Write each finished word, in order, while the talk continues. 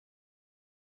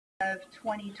of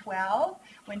 2012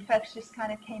 when folks just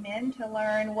kind of came in to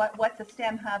learn what's a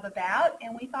STEM Hub about,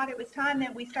 and we thought it was time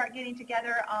that we start getting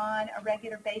together on a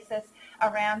regular basis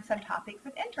around some topics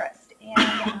of interest.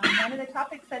 And one of the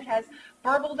topics that has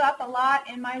burbled up a lot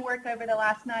in my work over the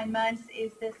last 9 months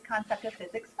is this concept of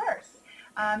physics first.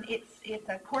 It's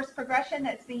a course progression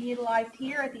that's being utilized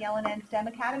here at the L&N STEM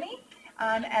Academy,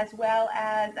 as well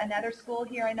as another school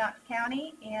here in Knox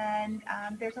County, and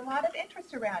there's a lot of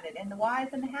interest around it and the whys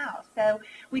and the hows. So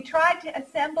we tried to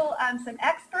assemble some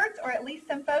experts, or at least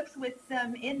some folks with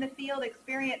some in-the-field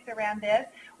experience around this.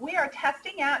 We are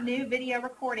testing out new video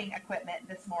recording equipment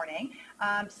this morning.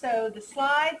 So the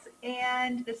slides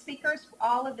and the speakers,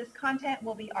 all of this content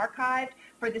will be archived.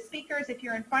 For the speakers, if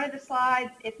you're in front of the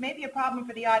slides, it may be a problem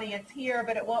for the audience here,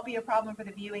 but it won't be a problem for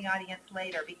the viewing audience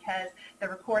later, because the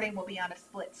recording will be on a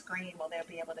split screen where they'll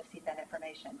be able to see that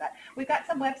information. But we've got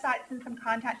some websites and some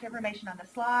contact information on the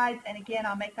slides, and again,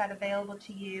 I'll make that available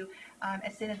to you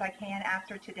as soon as I can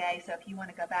after today. So if you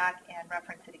want to go back and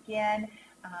reference it again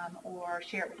or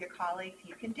share it with your colleagues,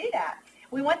 you can do that.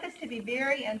 We want this to be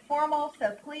very informal,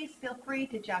 so please feel free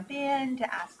to jump in,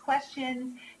 to ask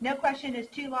questions. No question is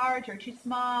too large or too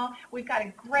small. We've got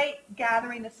a great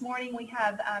gathering this morning. We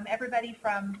have everybody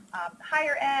from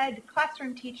higher ed,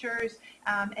 classroom teachers,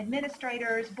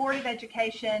 administrators, Board of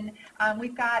Education.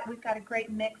 We've got a great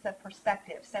mix of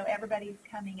perspectives, so everybody's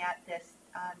coming at this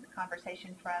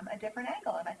conversation from a different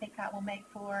angle, and I think that will make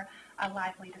for a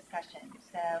lively discussion.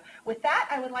 So with that,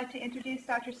 I would like to introduce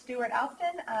Dr. Stuart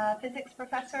Alston, a physics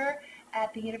professor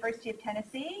at the University of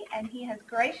Tennessee, and he has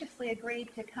graciously agreed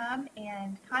to come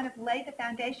and kind of lay the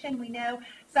foundation. We know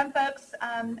some folks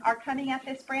are coming at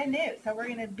this brand new, so we're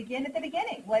going to begin at the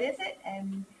beginning. What is it,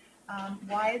 and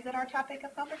why is it our topic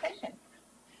of conversation?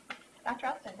 Dr.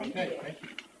 Alston, thank you. Thank you.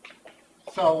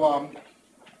 So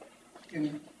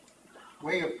in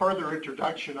way of further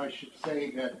introduction, I should say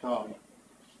that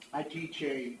I teach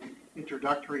an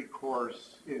introductory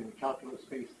course in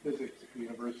calculus-based physics at the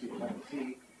University of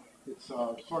Tennessee. It's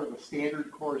sort of a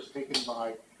standard course taken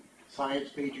by science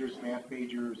majors, math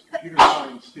majors, computer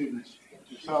science students.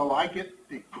 So I get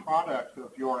the product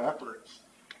of your efforts,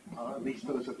 at least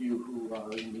those of you who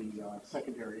are in the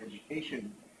secondary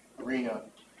education arena.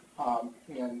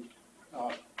 And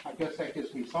I guess that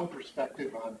gives me some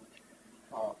perspective on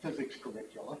physics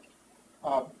curricula.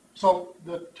 So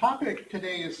the topic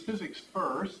today is physics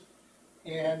first,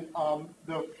 and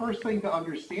the first thing to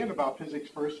understand about physics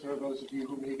first, for those of you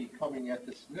who may be coming at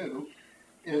this new,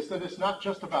 is that it's not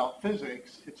just about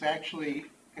physics. It's actually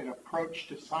an approach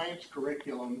to science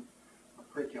curricula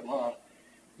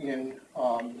in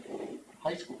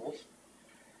high schools,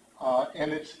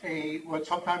 and it's what's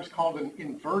sometimes called an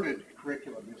inverted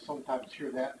curriculum. You'll sometimes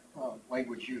hear that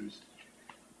language used.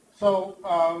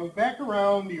 So back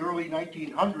around the early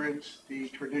 1900s, the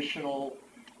traditional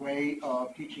way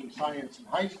of teaching science in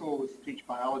high school was to teach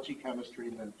biology, chemistry,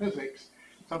 and then physics.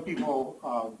 Some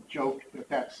people joke that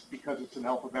that's because it's in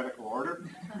alphabetical order.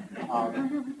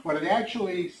 But it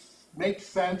actually makes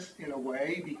sense in a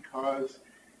way, because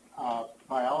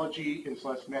biology is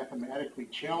less mathematically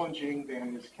challenging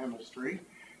than is chemistry,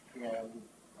 and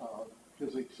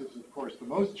physics is, of course, the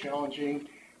most challenging,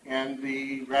 and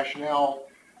the rationale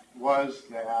was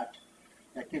that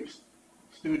gives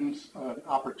students an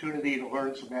opportunity to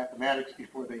learn some mathematics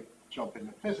before they jump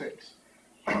into physics.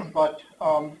 But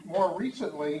more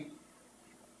recently,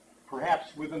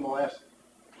 perhaps within the last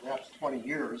 20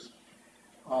 years,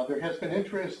 there has been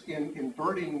interest in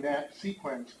inverting that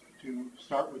sequence to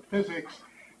start with physics,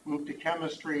 move to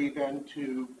chemistry, then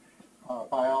to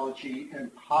biology,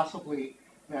 and possibly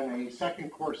then a second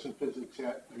course in physics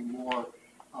at a more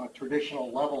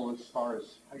traditional level as far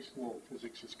as high school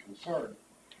physics is concerned.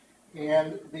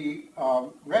 And the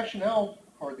rationale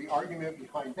or the argument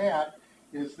behind that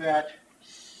is that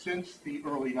since the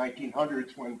early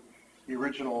 1900s, when the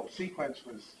original sequence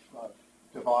was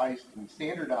devised and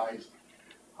standardized,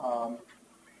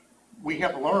 we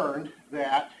have learned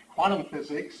that quantum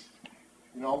physics,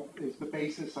 is the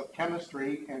basis of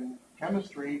chemistry, and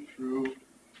chemistry through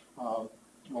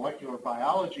molecular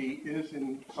biology is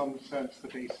in some sense the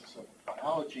basis of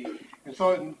biology. And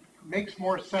so it makes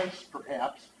more sense,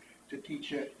 perhaps, to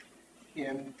teach it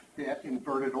in that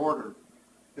inverted order: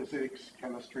 physics,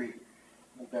 chemistry,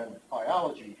 and then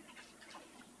biology.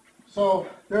 So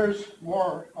there's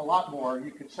a lot more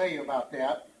you could say about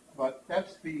that, but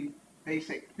that's the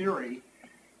basic theory.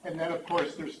 And then, of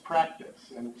course, there's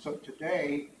practice. And so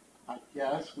today, I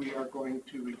guess, we are going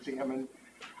to examine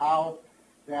how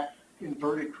that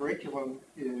inverted curriculum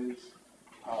is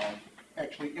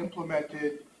actually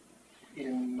implemented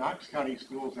in Knox County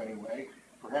schools anyway,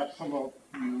 perhaps some of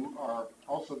you are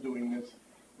also doing this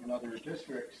in other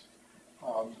districts.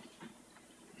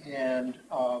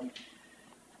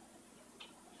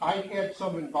 I had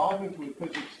some involvement with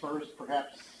Physics First,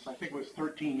 perhaps I think it was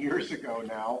 13 years ago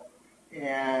now,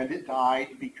 and it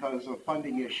died because of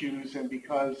funding issues and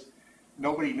because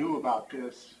nobody knew about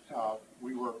this.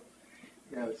 We were,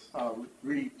 as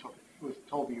Rudy was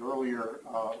told me earlier,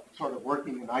 sort of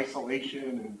working in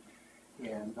isolation,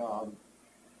 and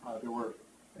there were,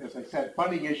 as I said,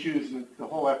 funding issues, and the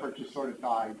whole effort just sort of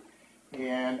died.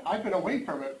 And I've been away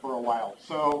from it for a while.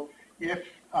 So if,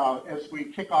 as we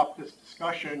kick off this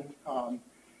discussion,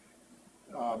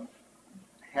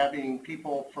 having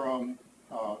people from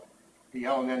the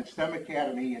L&N STEM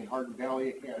Academy and Hardin Valley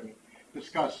Academy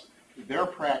discuss their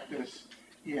practice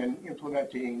in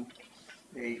implementing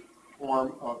a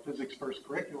form of Physics First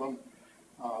curriculum,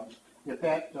 if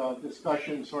that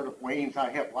discussion sort of wanes, I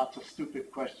have lots of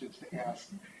stupid questions to ask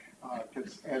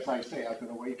because, as I say, I've been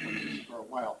away from this for a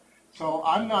while. So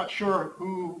I'm not sure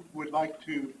who would like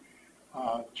to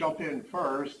jump in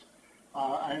first.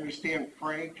 I understand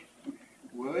Frank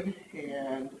would,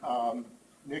 and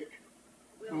Nick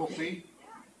Wilsey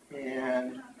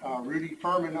and Rudy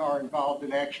Furman are involved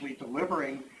in actually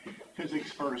delivering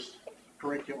Physics First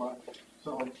curricula.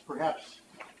 So perhaps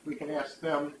we can ask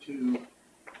them to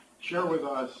share with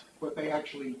us what they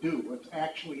actually do, what's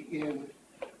actually in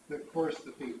the course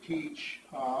that they teach,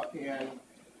 and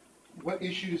what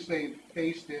issues they've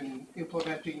faced in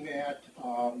implementing that.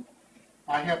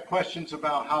 I have questions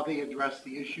about how they address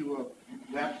the issue of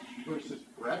depth versus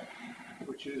breadth,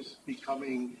 which is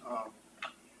becoming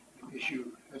an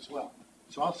issue as well.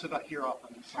 So I'll sit up here off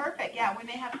on the side. Perfect. Yeah, we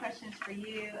may have questions for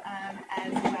you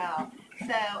as well.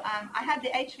 So I have the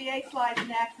HVA slides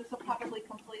next. This will probably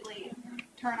completely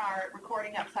turn our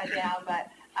recording upside down, but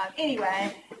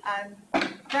anyway,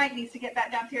 Frank needs to get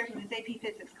back downstairs with his AP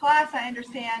Physics class, I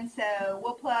understand, so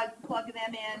we'll plug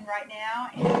them in right now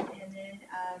and then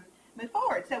move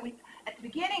forward. So at the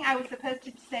beginning, I was supposed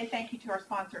to say thank you to our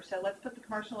sponsor, so let's put the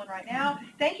commercial in right now.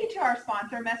 Thank you to our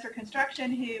sponsor, Messer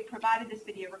Construction, who provided this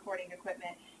video recording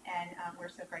equipment, and we're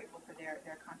so grateful for their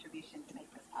contribution to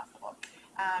make this possible.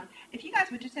 If you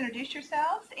guys would just introduce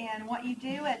yourselves and what you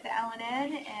do at the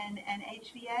L&N and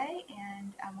HVA,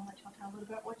 and we'll let y'all tell a little bit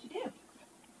about what you do.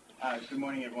 Good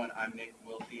morning, everyone. I'm Nick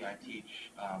Wilsey. I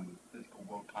teach Physical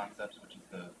World Concepts, which is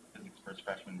the Physics First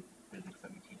Freshman Physics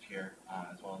that we teach here,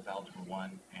 as well as Algebra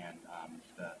 1 and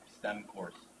the STEM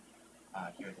course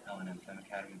here at the L&N STEM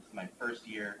Academy. This is my first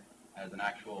year as an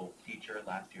actual teacher.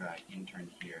 Last year I interned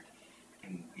here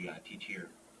in the Teach Here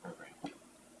program.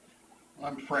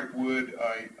 I'm Frank Wood.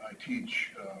 I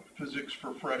teach physics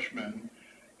for freshmen.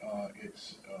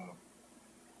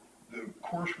 The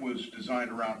course was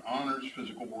designed around honors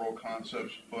physical world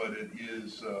concepts, but it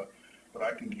is, but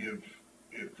I can give,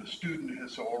 if the student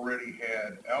has already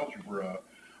had algebra,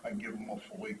 I can give them a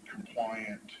fully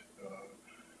compliant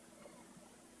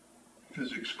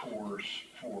physics course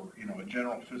for, a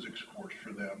general physics course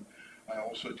for them. I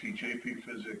also teach AP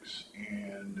Physics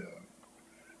and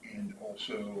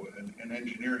also an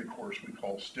engineering course we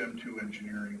call STEM 2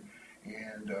 Engineering,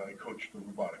 and I coach the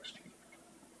robotics team.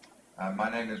 My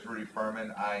name is Rudy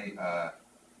Furman. I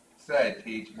say I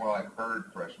teach, more like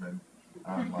herd freshmen,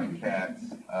 like cats,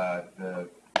 the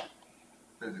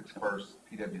Physics First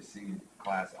PWC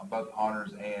class on both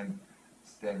honors and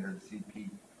standard CP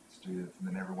students, and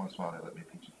then every once in a while they let me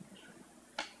teach chemistry.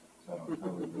 So it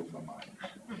totally blows my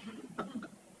mind.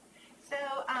 So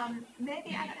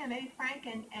maybe, I don't know, maybe Frank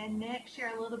and Nick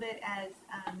share a little bit as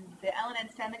the L&N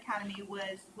STEM Academy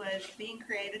was being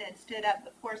created and stood up.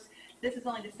 Of course, this is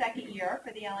only the second year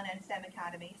for the L&N STEM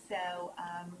Academy, so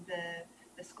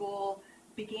the school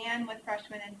began with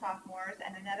freshmen and sophomores,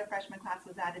 and another freshman class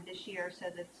was added this year, so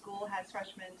the school has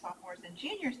freshmen, sophomores, and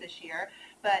juniors this year.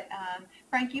 But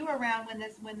Frank, you were around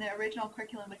when the original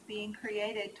curriculum was being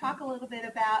created. Talk a little bit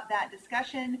about that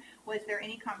discussion. Was there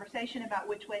any conversation about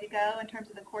which way to go in terms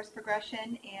of the course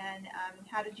progression, and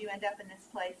how did you end up in this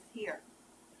place here?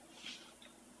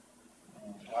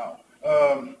 Wow.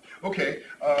 Okay.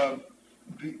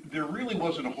 There really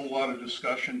wasn't a whole lot of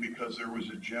discussion because there was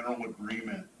a general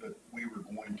agreement that we were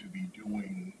going to be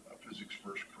doing a Physics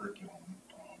First curriculum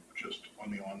just on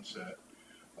the onset.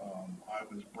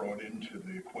 I was brought into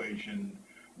the equation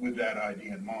with that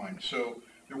idea in mind. So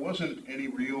there wasn't any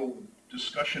real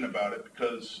discussion about it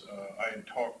because I had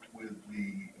talked with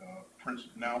the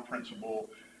now principal,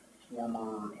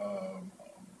 former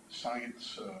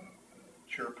science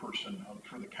chairperson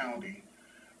for the county,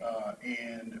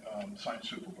 and science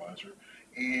supervisor,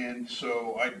 and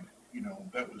so I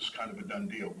that was kind of a done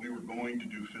deal. We were going to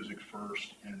do physics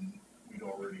first, and we'd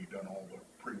already done all the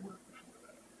pre-work before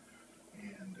that.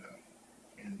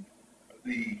 And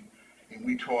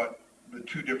we taught the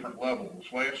two different levels.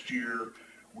 Last year,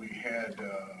 we had,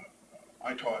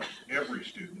 I taught every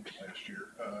student last year,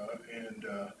 and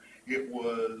it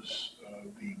was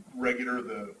the regular,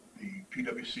 the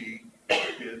PWC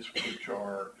kids, which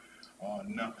are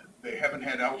they haven't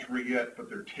had algebra yet, but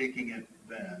they're taking it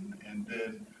then. And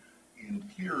then in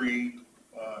theory,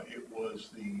 it was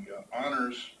the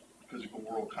honors physical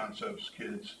world concepts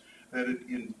kids that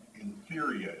in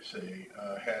theory, I say,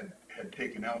 had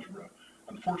taken algebra.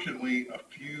 Unfortunately, a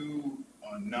few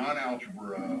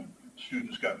non-algebra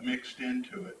students got mixed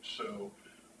into it, so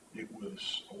it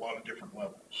was a lot of different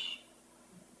levels.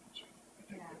 So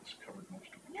I think that's covered most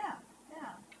of it. Yeah,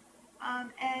 yeah.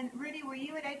 And Rudy, were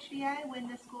you at HDA when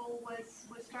the school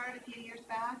was started a few years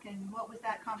back, and what was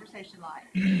that conversation like?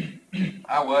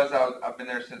 I've been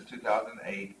there since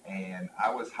 2008, and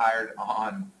I was hired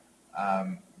on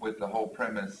with the whole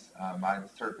premise, my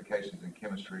certifications in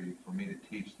chemistry, for me to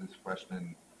teach this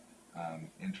freshman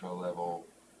intro level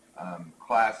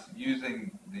class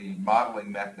using the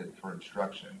modeling method for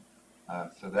instruction.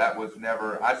 So that was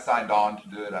never, I signed on to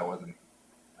do it. I wasn't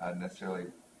necessarily,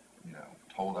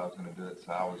 told I was going to do it.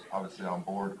 So I was obviously on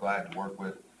board, glad to work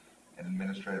with an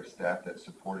administrative staff that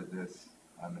supported this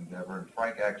endeavor. And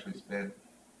Frank actually spent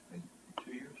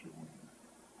 2 years or 1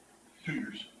 year? 2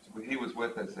 years. So he was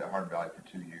with us at Hardin Valley for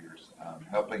 2 years,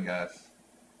 helping us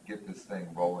get this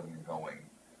thing rolling and going.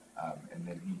 And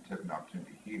then he took an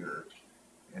opportunity here.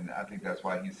 And I think that's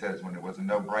why he says when it was a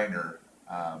no-brainer,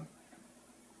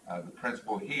 the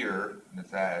principal here,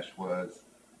 Ms. Ash, was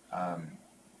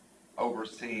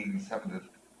overseeing some of the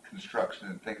construction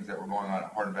and things that were going on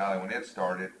at Hardin Valley when it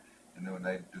started. And then when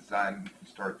they designed to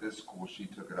start this school, she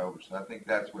took it over. So I think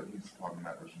that's what he's talking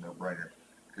about. There's a no-brainer.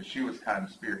 Because she was kind of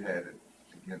spearheaded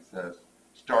against us,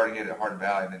 starting it at Hardin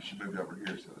Valley, and then she moved over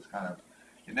here. So it was kind of,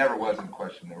 it never was in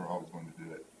question. They were always going to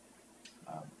do it.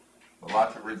 But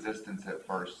lots of resistance at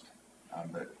first,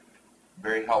 but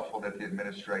very helpful that the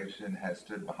administration has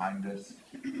stood behind us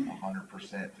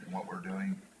 100% in what we're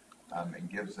doing, and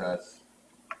gives us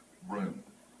room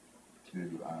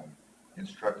to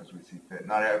instruct as we see fit.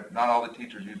 Not all the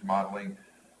teachers use modeling,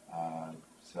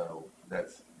 so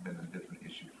that's been a different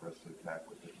issue for us to attack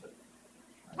with it. But,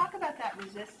 talk about that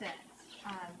resistance,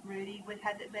 Rudy.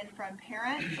 Has it been from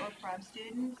parents or from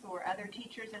students or other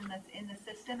teachers in the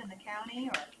system in the county,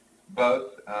 or?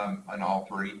 Both, and all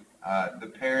three. The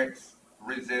parents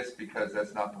resist because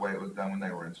that's not the way it was done when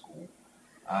they were in school.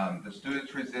 The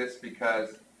students resist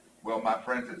because, well, my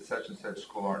friends at such and such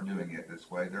school aren't doing it this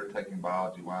way. They're taking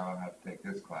biology. Why do I have to take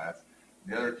this class?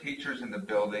 The other teachers in the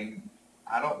building,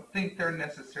 I don't think they're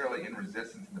necessarily in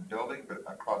resistance in the building, but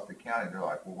across the county, they're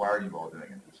like, well, why are you all doing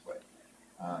it this way?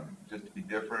 Just to be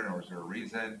different, or is there a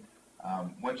reason?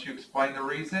 Once you explain the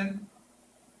reason,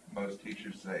 most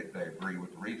teachers say they agree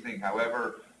with the reasoning.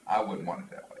 However, I wouldn't want it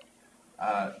that way.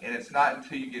 And it's not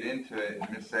until you get into it, and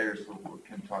Ms. Sayers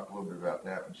can talk a little bit about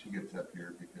that when she gets up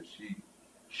here, because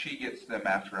she gets them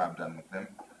after I'm done with them.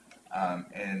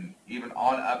 And even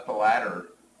on up the ladder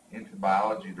into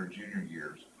biology, their junior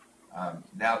years,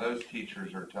 now those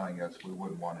teachers are telling us we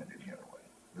wouldn't want it any other way.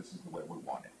 This is the way we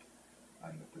want it.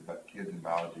 The kids in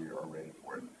biology are ready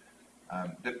for it.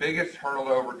 The biggest hurdle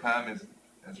to overcome is,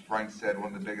 as Frank said,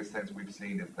 one of the biggest things we've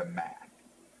seen is the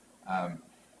math.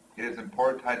 It is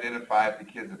important to identify if the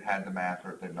kids have had the math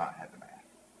or if they've not had the math.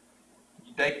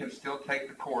 They can still take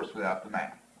the course without the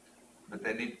math, but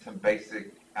they need some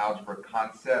basic algebra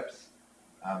concepts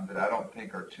that I don't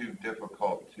think are too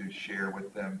difficult to share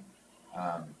with them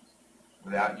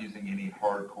without using any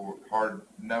hard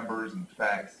numbers and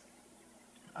facts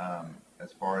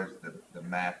as far as the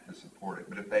math to support it.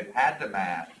 But if they've had the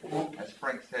math, as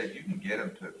Frank said, you can get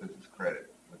them to a physics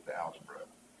credit with the algebra.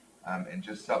 And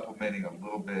just supplementing a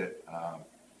little bit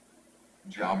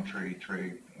geometry,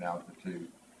 trig, and algebra 2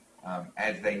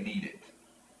 as they need it.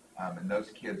 And those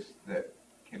kids that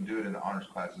can do it in the honors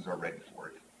classes are ready for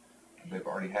it. They've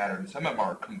already had it, and some of them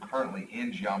are concurrently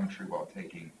in geometry while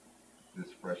taking this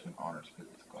freshman honors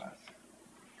physics class.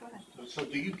 Go ahead. So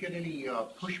do you get any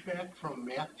pushback from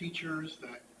math teachers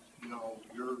that,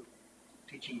 you're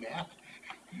teaching math?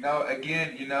 No,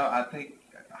 again, I think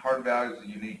Hardin Valley is a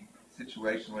unique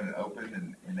situation when it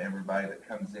opened, and everybody that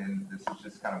comes in, this is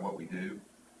just kind of what we do.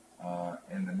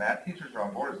 And the math teachers are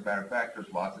on board. As a matter of fact,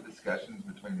 there's lots of discussions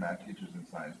between math teachers and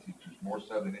science teachers, more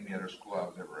so than any other school I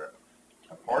was ever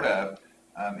a part of,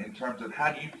 in terms of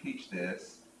how do you teach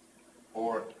this,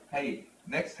 or, hey,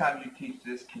 next time you teach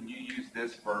this, can you use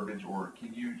this verbiage, or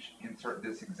can you insert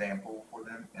this example for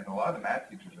them? And a lot of the math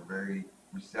teachers are very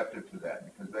receptive to that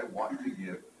because they want to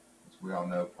give, as we all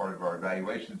know, part of our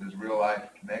evaluations is real life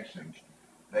connections.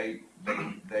 They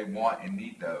want and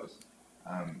need those.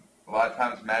 A lot of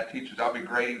times math teachers, I'll be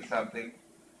grading something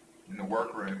in the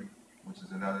workroom, which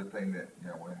is another thing that,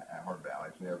 we at Hard Valley,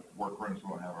 we have workrooms, we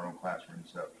don't have our own classrooms.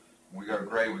 So when we go to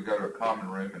grade, we go to a common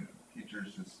room, and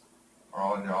teachers just are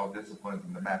all in there, all disciplines,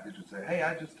 and the math teachers say, hey,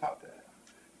 I just taught that.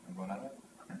 I'm going, I know.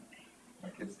 My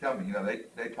kids tell me,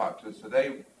 they talk to us, so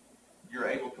you're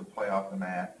able to play off the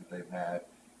math that they've had,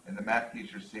 and the math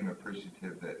teachers seem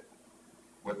appreciative that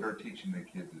what they're teaching the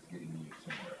kids is getting used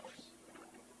somewhere else.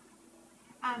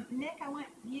 Nick, I want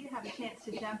you to have a chance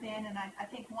to jump in, and I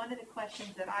think one of the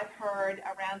questions that I've heard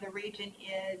around the region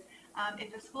is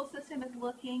if the school system is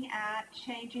looking at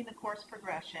changing the course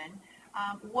progression,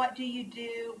 what do you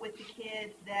do with the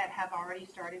kids that have already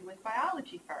started with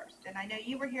biology first? And I know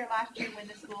you were here last year when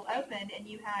the school opened and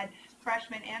you had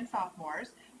freshmen and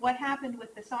sophomores. What happened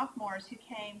with the sophomores who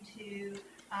came to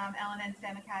L&N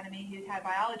STEM Academy who had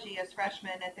biology as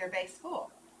freshmen at their base school?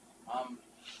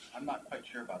 I'm not quite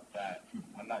sure about that.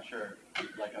 I'm not sure,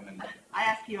 I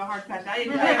asked you a hard question. I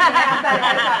didn't know you were going to ask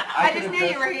that. I just knew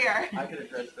you were here. I could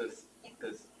address this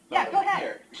Yeah, go ahead.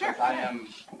 here. Sure. I am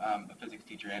a physics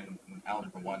teacher and an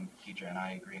Algebra 1 teacher, and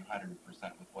I agree 100%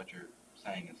 with what you're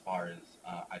saying as far as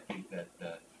I think that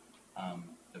the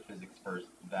physics first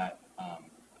that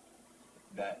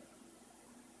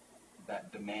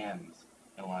demands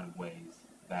in a lot of ways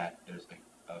that there's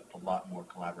a lot more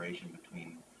collaboration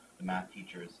between the math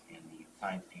teachers and the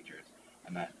science teachers,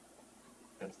 and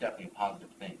that's definitely a positive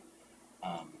thing.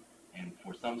 And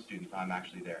for some students, I'm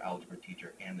actually their algebra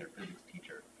teacher and their physics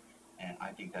teacher, and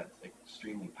I think that's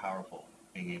extremely powerful,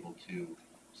 being able to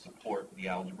support the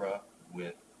algebra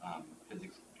with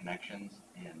physics connections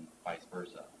and vice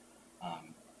versa.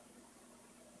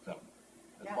 So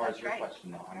as far as your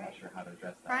question, though, I'm not sure how to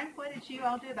address that. Frank, what did you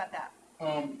all do about that?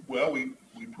 Well, we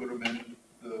put them in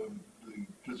the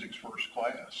physics first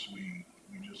class.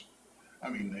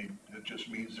 It just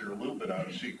means they're a little bit out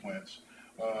of sequence.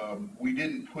 We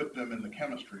didn't put them in the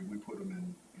chemistry, we put them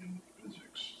in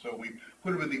physics. So we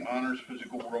put them in the honors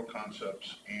physical world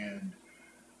concepts and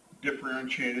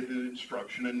differentiated the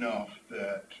instruction enough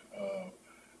that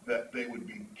they would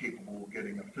be capable of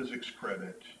getting a physics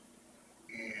credit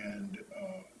and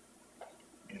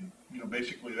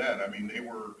basically that. They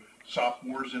were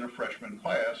sophomores in a freshman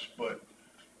class, but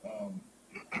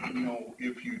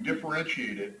if you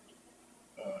differentiated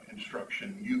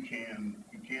instruction, you can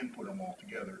put them all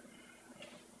together,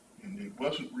 and it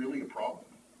wasn't really a problem.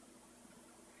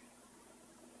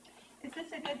 Is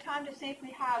this a good time to see if we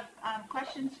have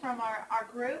questions from our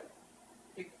group?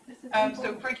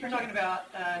 So Frank, you're talking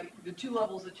about the two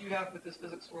levels that you have with this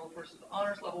physics world versus the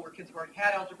honors level where kids have already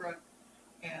had algebra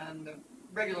and the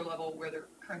regular level where they're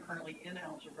currently in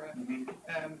algebra.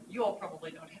 Mm-hmm. You all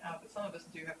probably don't have, but some of us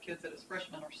do have kids that as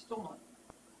freshmen are still not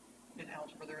in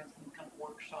algebra. They're in some kind of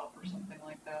workshop or something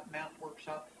like that, math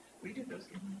workshop. What do you do with those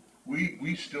kids?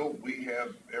 We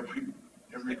have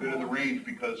every bit of the range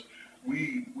because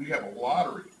we have a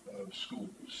lottery of schools.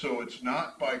 So it's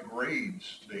not by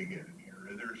grades they get in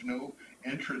here. There's no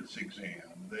entrance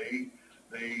exam. They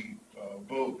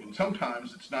vote, and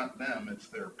sometimes it's not them, it's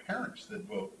their parents that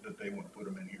vote that they want to put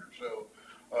them in here.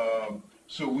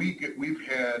 So we've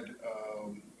had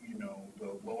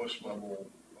the lowest level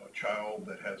child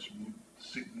that has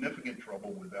significant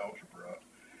trouble with algebra,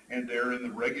 and they're in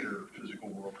the regular physical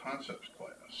world concepts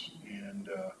class, and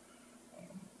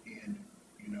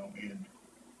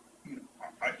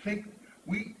I think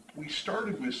we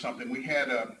started with something. We had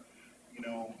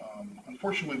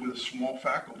unfortunately with a small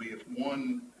faculty, if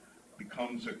one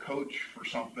becomes a coach for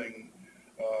something,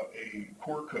 a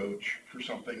core coach for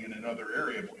something in another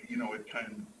area, it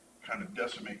kind of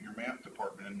decimate your math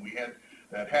department, and we had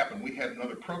that happen. We had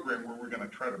another program where we're going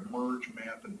to try to merge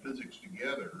math and physics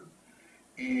together,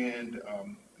 and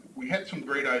we had some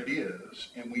great ideas,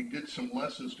 and we did some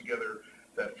lessons together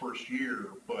that first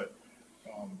year, but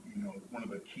one of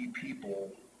the key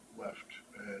people left,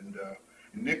 and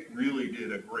Nick really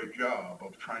did a great job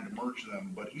of trying to merge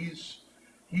them, but he's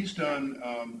done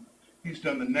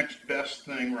the next best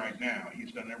thing right now.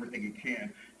 He's done everything he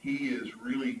can.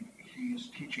 He's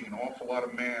teaching an awful lot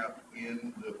of math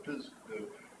in the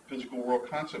physical world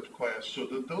concepts class, so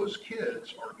that those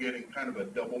kids are getting kind of a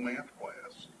double math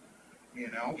class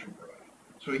in algebra.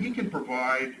 So he can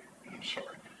provide. I'm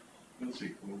sorry. Let's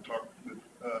see. We'll talk.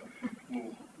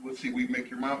 Let's see. We make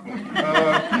your mouth move.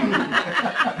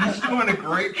 He's doing a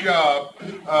great job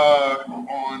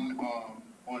on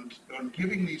on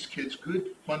giving these kids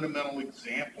good fundamental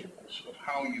examples of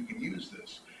how you can use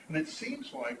this. And it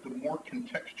seems like the more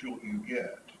contextual you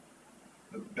get,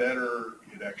 the better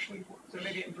it actually works. So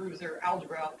maybe it improves their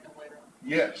algebra outcome later on.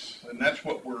 Yes, and that's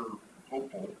what we're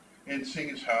hopeful. And seeing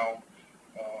as how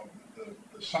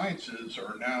the sciences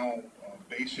are now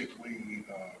basically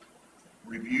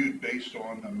reviewed based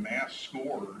on the math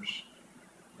scores,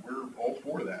 we're all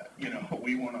for that. You know,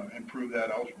 we want to improve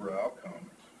that algebra outcome.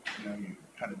 You know, you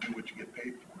kind of do what you get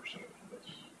paid for. So that's.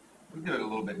 We do it a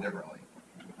little bit differently.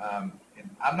 And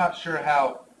I'm not sure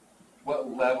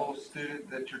what level student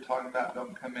that you're talking about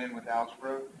don't come in with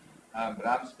algebra, but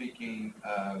I'm speaking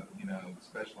of,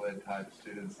 special ed type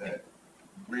students that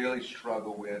really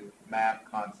struggle with math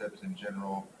concepts in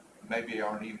general, maybe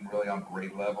aren't even really on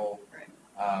grade level.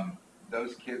 Right.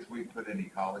 Those kids we put in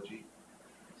ecology,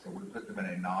 so we put them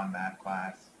in a non-math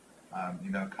class.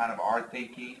 Kind of our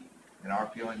thinking and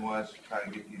our feeling was to try to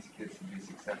get these kids to be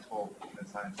successful in the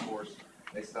science course.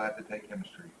 They still have to take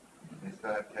chemistry. They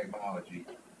still have to take biology.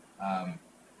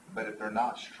 But if they're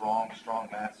not strong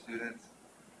math students,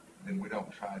 then we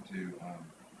don't try to.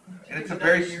 And it's a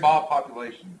very small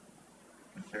population.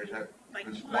 Like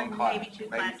There's one, class,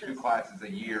 maybe two two classes a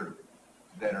year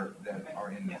that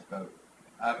are in this boat.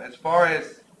 As far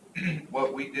as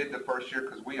what we did the first year,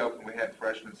 because we opened, we had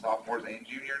freshmen, sophomores, and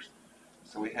juniors.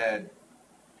 So we had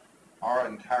our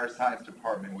entire science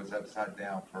department was upside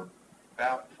down for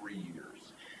about 3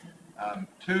 years.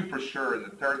 2 for sure. In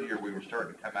the third year, we were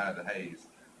starting to come out of the haze.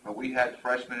 But we had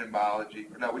freshmen in biology.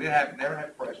 No, we never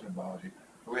had freshmen in biology.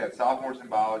 But we had sophomores in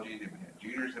biology, then we had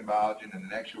juniors in biology, and then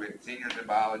the next year we had seniors in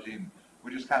biology, and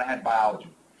we just kind of had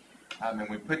biology. And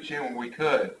we put you in when we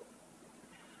could.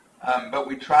 But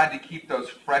we tried to keep those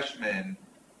freshmen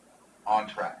on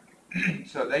track.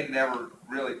 So they never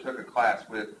really took a class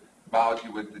with biology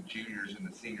with the juniors and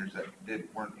the seniors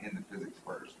that weren't in the physics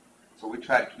first. So we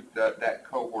tried to keep that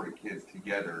cohort of kids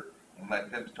together and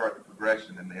let them start the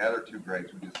progression. And the other 2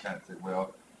 grades, we just kind of said,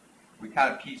 well, we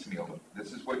kind of piecemealed them.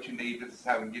 This is what you need. This is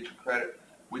how we can get your credit.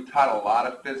 We taught a lot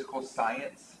of physical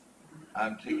science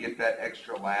to get that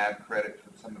extra lab credit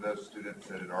for some of those students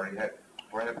that had already had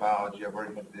biology. I've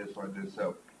already had this, already this.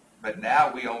 So, but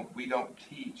now we don't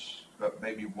teach, but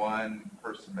maybe 1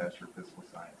 per semester physical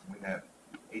science. And we have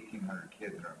 1,800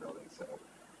 kids in our building. So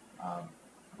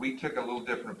we took a little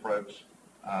different approach.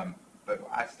 But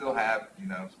I still have,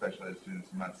 special ed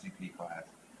students in my CP class,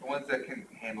 the ones that can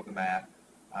handle the math.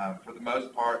 For the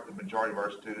most part, the majority of our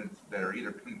students that are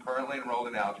either concurrently enrolled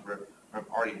in algebra or have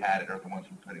already had it are the ones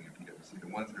we're putting in PWC. The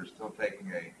ones that are still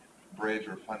taking a bridge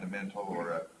or fundamental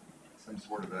or some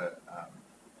sort of a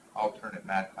alternate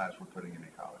math class, we're putting in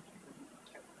ecology.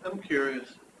 I'm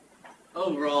curious,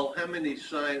 overall, how many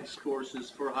science courses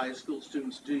for high school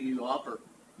students do you offer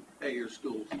at your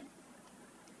schools?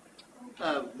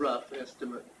 Rough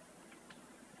estimate.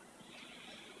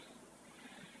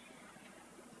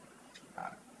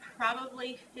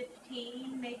 Probably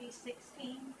 15, maybe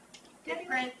 16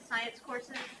 different science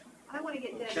courses. I want to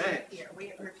get Debbie Okay. up here.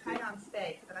 We're tight on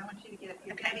space, but I want you to get up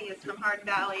here. Debbie is from Hardin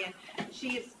Valley, and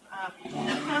she's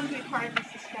come to be part of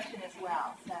this discussion as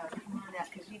well. So come on up,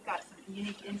 because you've got some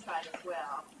unique insight as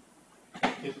well.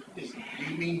 Do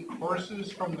you mean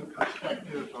courses from the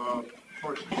perspective of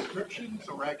course descriptions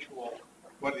or actual,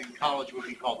 what in college would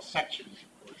be called sections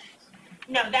of courses?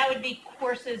 No, that would be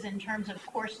courses in terms of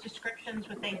course descriptions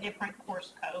with a different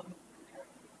course code.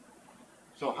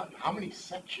 So how many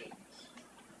sections?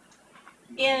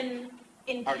 In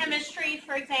chemistry,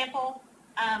 for example,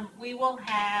 we will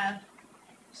have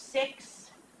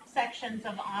 6 sections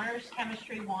of Honors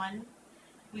Chemistry 1.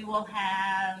 We will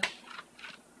have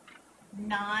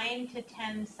 9 to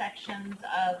 10 sections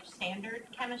of Standard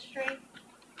Chemistry.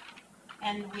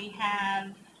 And we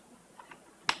have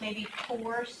maybe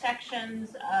 4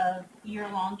 sections of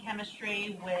year-long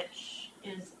chemistry, which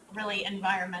is really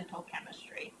environmental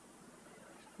chemistry.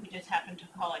 We just happen to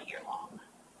call it year-long.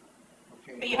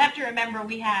 Okay. But you have to remember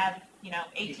we have,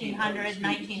 1,800,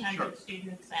 1,900 Sure.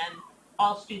 students, and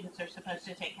all students are supposed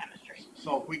to take chemistry.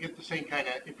 So if we get the same kind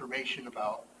of information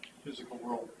about physical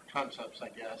world concepts, I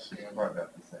guess, It's and probably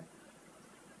about the same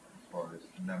as far as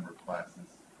number of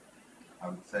classes. I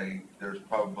would say there's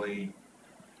probably,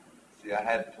 I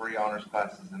had 3 honors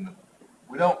classes in the,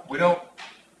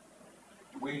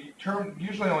 we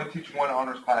usually only teach 1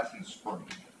 honors class in the spring.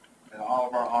 And all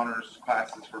of our honors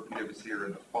classes for PWC are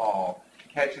in the fall,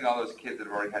 catching all those kids that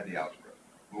have already had the algebra.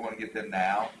 We want to get them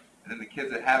now. And then the kids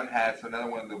that haven't had, so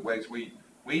another one of the ways we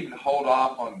even hold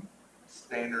off on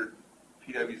standard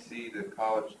PWC, the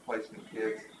college placement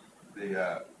kids,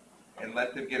 and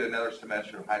let them get another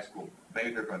semester of high school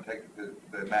maybe they're going to take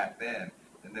the math then,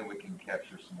 and then we can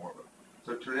capture some more of it.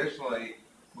 So traditionally,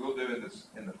 we'll do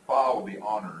in the fall will be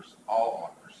honors,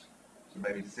 all honors, so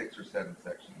maybe 6 or 7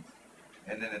 sections,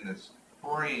 and then in the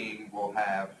spring we'll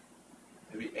have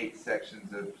maybe 8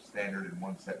 sections of standard and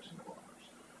 1 section of honors.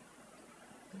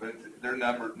 But they're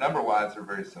number-wise, they're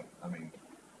very simple. I mean,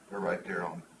 they're right there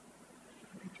on.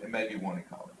 It may be 1 in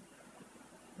college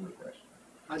for the freshman.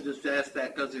 I just asked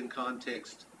that because in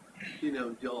context,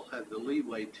 y'all have the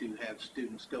leeway to have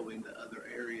students go into other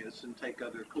areas and take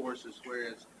other courses,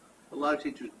 whereas a lot of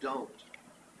teachers don't.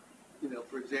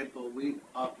 For example, we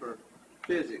offer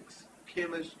physics,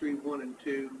 chemistry 1 and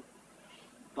 2,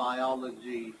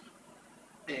 biology,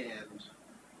 and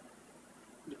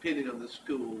depending on the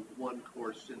school, 1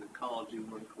 course in ecology,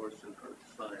 1 course in earth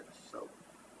science. So,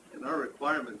 and our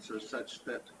requirements are such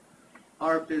that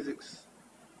our physics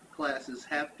classes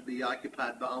have to be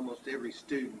occupied by almost every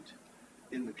student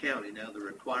in the county. Now, the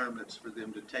requirements for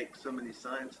them to take so many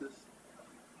sciences,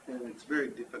 and it's very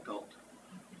difficult.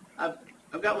 I've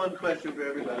got one question for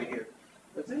everybody here.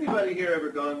 Has anybody here ever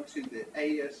gone to the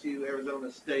ASU,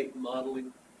 Arizona State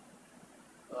Modeling?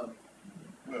 Well,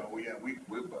 yeah, we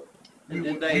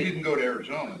did didn't go to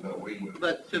Arizona,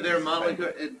 but to their modeling,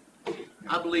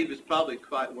 I believe it's probably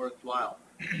quite worthwhile.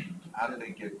 I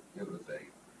think it was a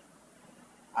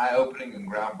eye-opening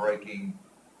and groundbreaking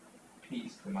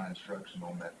piece to my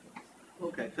instructional methods.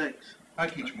 Okay, thanks. I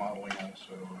teach modeling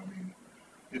also. I mean,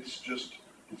 it's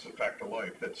a fact of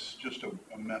life. That's just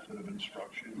a method of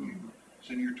instruction. It's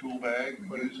in your tool bag,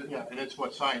 you use it. Yeah, and it's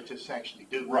what scientists actually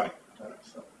do. Right.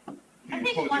 So, I You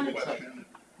think pose one a of the- question.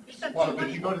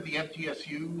 did you go to the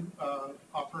MTSU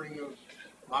offering of?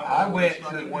 I went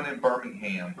to the one in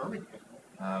Birmingham Birmingham.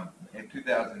 in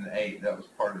 2008. That was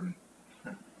part of me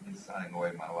signing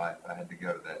away my life. I had to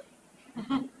go to that.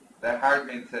 They hired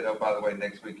me and said, "Oh, by the way,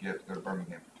 next week you have to go to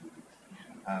Birmingham for 2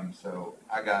 weeks." So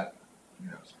I got,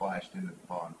 splashed into the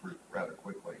pond rather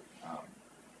quickly.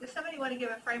 Does somebody want to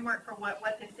give a framework for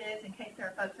what this is in case there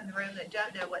are folks in the room that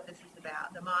don't know what this is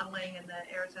about, the modeling and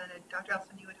the Arizona? Dr.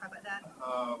 Elson, do you want to talk about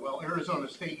that? Well, Arizona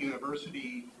State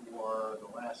University for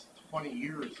the last 20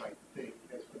 years, I think,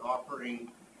 has been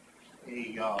offering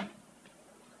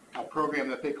a program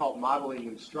that they call modeling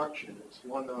instruction. It's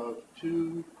one of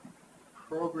 2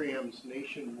 programs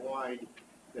nationwide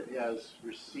that has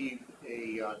received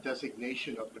a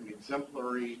designation of an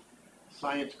exemplary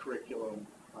science curriculum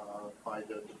by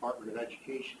the Department of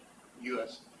Education,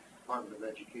 U.S. Department of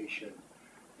Education.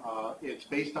 It's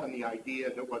based on the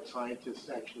idea that what scientists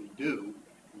actually do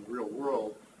in the real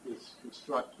world is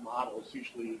construct models,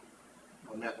 usually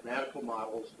mathematical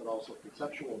models, but also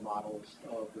conceptual models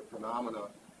of the phenomena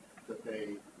that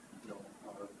they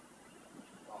are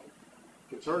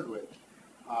concerned with.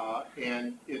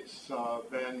 And it's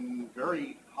been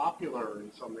very popular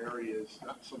in some areas,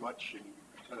 not so much in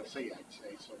Tennessee, I'd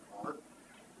say, so far.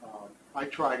 I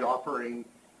tried offering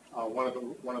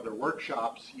one of their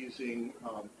workshops using,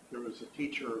 there was a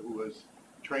teacher who was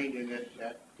trained in it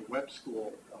at the web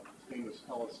school. His name was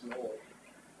Ellis Knoll.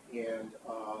 And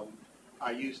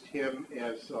I used him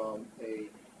as a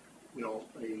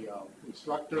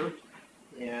instructor,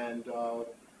 and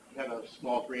had a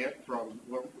small grant from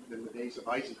in the days of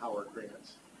Eisenhower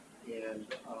grants. And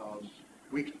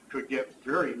we could get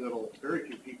very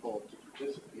few people to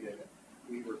participate in it.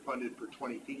 We were funded for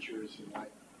 20 teachers, and I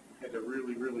had to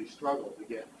really struggle to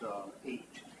get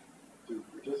 8 to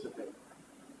participate.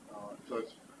 So it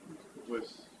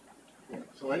was,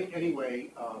 so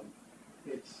anyway,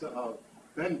 it's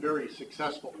been very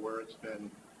successful where it's been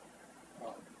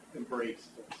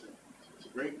embraced. It's a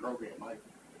great program.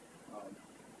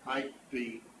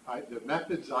 The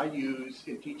methods I use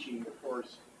in teaching the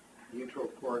course, the intro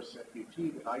course at UT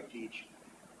that I teach,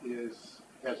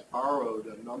 has borrowed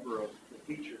a number of the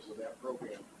features of that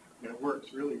program, and it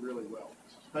works really well,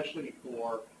 especially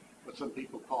for what some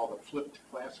people call the flipped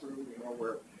classroom,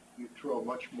 where you throw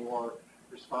much more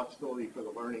responsibility for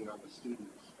the learning on the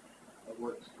students. It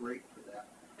works great for that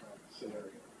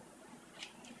scenario.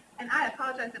 And I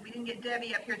apologize that we didn't get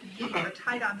Debbie up here at the beginning. We're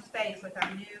tight on space with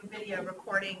our new video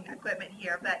recording equipment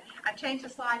here. But I've changed the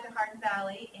slide to Hardin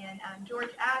Valley, and George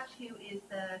Ash, who is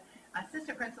the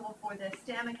assistant principal for the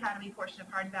STEM Academy portion of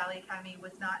Hardin Valley Academy,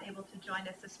 was not able to join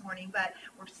us this morning. But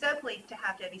we're so pleased to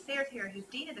have Debbie Sayers here, who's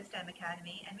Dean of the STEM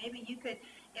Academy. And maybe you could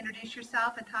introduce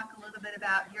yourself and talk a little bit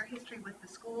about your history with the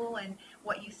school and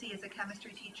what you see as a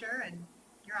chemistry teacher and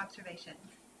your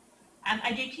observations.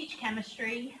 I do teach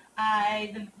chemistry.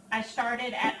 I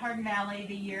started at Hardin Valley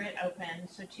the year it opened,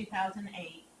 so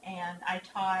 2008, and I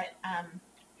taught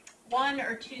 1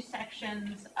 or 2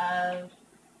 sections of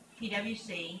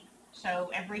PWC,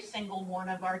 So every single one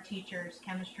of our teachers,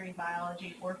 chemistry,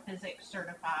 biology, or physics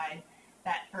certified,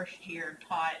 that first year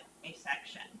taught a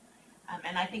section.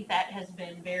 And I think that has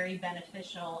been very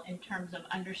beneficial in terms of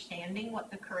understanding what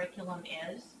the curriculum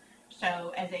is.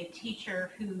 So as a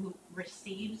teacher who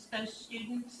receives those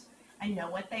students, I know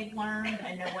what they've learned,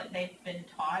 I know what they've been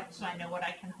taught, so I know what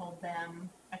I can hold them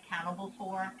accountable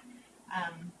for.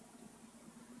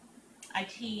 I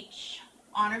teach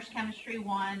Honors Chemistry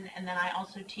 1, and then I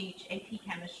also teach AP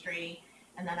Chemistry,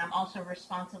 and then I'm also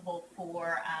responsible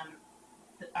for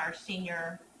our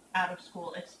senior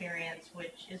out-of-school experience,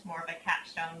 which is more of a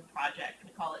capstone project. We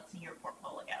call it Senior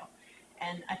Portfolio.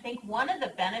 And I think one of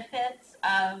the benefits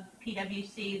of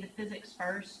PWC, the Physics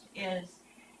First, is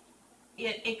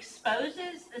it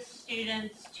exposes the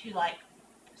students to like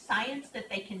science that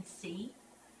they can see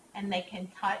and they can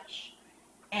touch.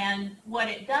 And what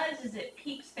it does is it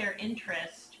piques their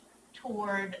interest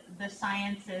toward the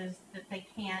sciences that they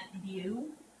can't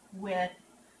view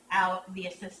without the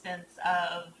assistance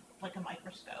of like a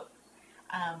microscope,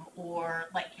 or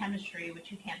like chemistry,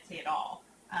 which you can't see at all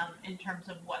in terms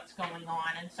of what's going on.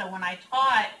 And so when I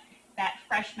taught that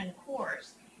freshman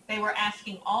course, they were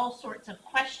asking all sorts of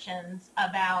questions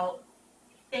about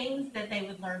things that they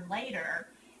would learn later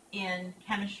in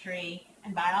chemistry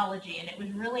and biology. And it was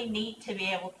really neat to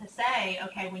be able to say,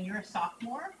 okay, when you're a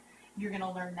sophomore, you're going to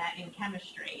learn that in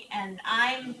chemistry. And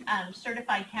I'm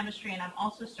certified chemistry, and I'm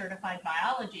also certified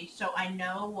biology, so I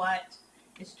know what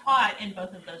is taught in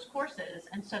both of those courses.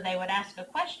 And so they would ask a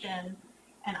question,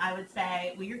 and I would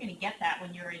say, well, you're going to get that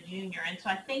when you're a junior. And so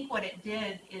I think what it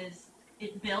did is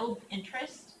it built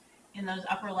interest in those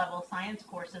upper level science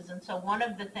courses. And so one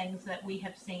of the things that we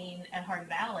have seen at Hardin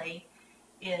Valley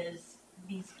is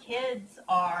these kids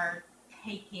are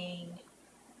taking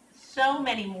so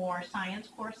many more science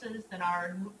courses than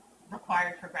are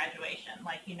required for graduation.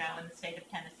 Like, you know, in the state of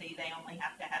Tennessee, they only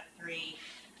have to have 3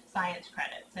 science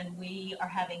credits. And we are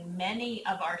having many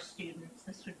of our students,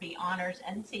 this would be honors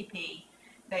and CP,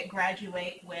 that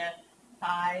graduate with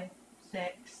 5,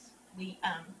 6.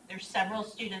 There's several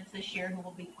students this year who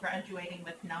will be graduating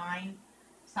with 9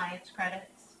 science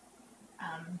credits.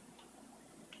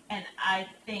 And I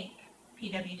think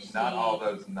PWC... Not all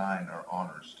those 9 are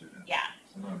honors students. Yeah.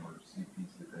 Some of them are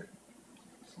CPs that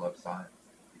just love science.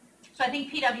 So I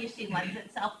think PWC lends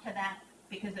itself to that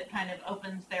because it kind of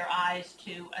opens their eyes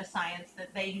to a science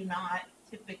that they do not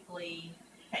typically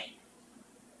take.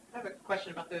 I have a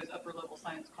question about those upper level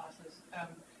science classes.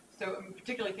 So I'm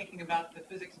particularly thinking about the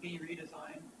Physics B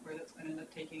redesign, where that's going to end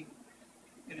up taking,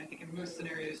 you know, I think in most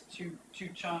scenarios, two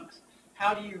chunks.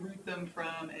 How do you route them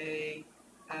from a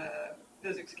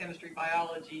physics, chemistry,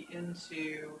 biology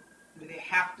into, do they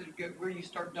have to go, where you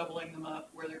start doubling them up,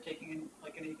 where they're taking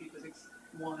like an AP Physics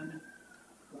 1,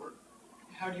 or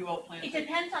how do you all plan? It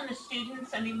depends on the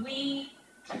students. I mean, we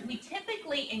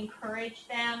typically encourage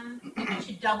them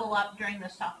to double up during the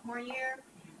sophomore year,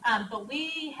 but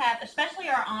we have, especially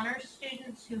our honors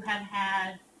students who have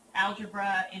had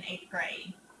algebra in 8th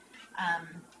grade,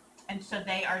 and so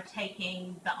they are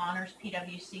taking the honors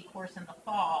PWC course in the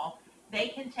fall. They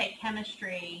can take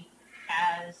chemistry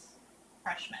as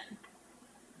freshmen,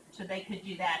 so they could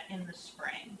do that in the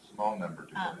spring. Small number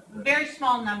do that. Very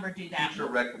small number do that. Teacher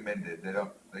recommended.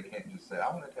 They can't just say,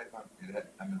 I want to take on.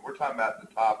 I mean, we're talking about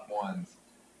the top ones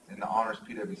in the honors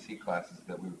PWC classes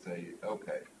that we would say,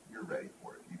 okay, you're ready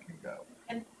for it. You can go.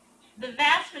 And the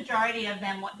vast majority of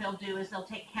them, what they'll do is they'll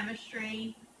take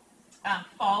chemistry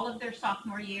fall of their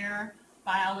sophomore year,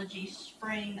 biology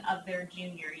spring of their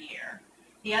junior year.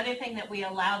 The other thing that we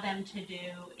allow them to do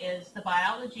is the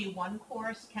Biology 1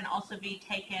 course can also be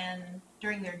taken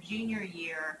during their junior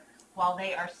year while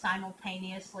they are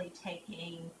simultaneously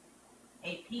taking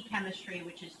AP Chemistry,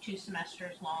 which is 2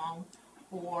 semesters long,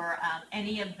 or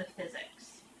any of the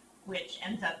physics, which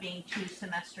ends up being 2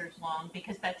 semesters long,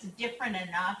 because that's different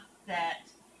enough that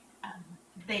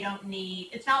they don't need,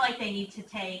 it's not like they need to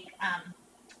take,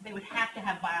 they would have to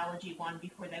have Biology 1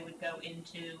 before they would go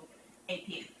into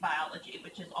AP Biology,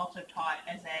 which is also taught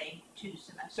as a 2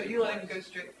 semester. So you let them go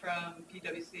straight from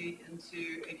PWC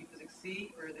into AP Physics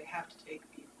C, or they have to take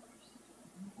B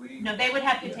first? No, they would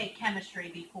have to take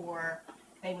chemistry before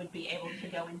they would be able to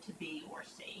go into B or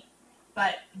C.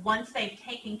 But once they've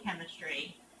taken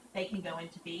chemistry, they can go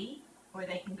into B or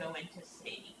they can go into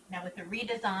C. Now with the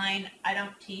redesign, I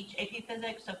don't teach AP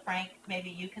Physics, so Frank, maybe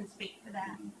you can speak to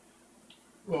that.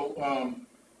 Well,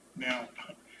 now,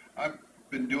 I've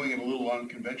been doing it a little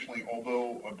unconventionally,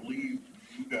 although I believe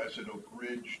you guys at Oak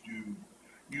Ridge do,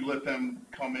 you let them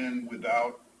come in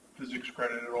without physics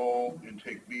credit at all and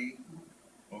take B?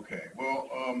 Okay,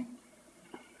 well,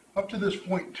 Up to this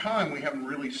point in time, we haven't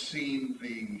really seen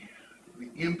the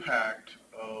impact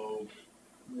of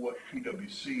what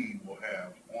PwC will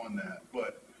have on that,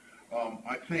 but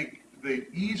I think they'd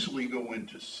easily go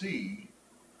into C.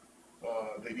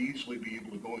 They'd easily be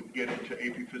able to get into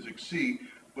AP Physics C,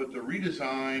 but the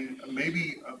redesign,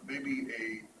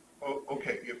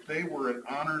 okay, if they were an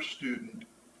honor student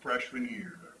freshman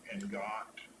year and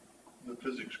got the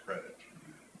physics credit,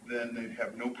 then they'd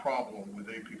have no problem with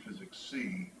AP Physics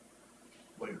C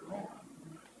later on.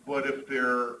 But if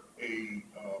they're a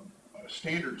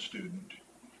standard student,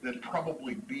 then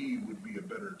probably B would be a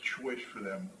better choice for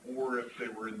them, or if they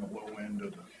were in the low end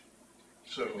of the,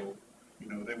 so, you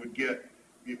know,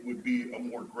 it would be a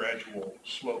more gradual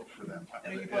slope for them.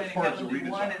 Are you As planning far to as have the them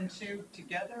do 1 redesign. and 2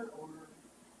 together, or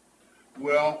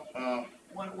Well,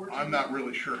 one or two? I'm not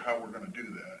really sure how we're going to do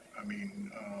that. I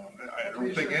mean, I Are don't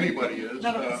you think sure? anybody is.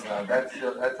 None of us.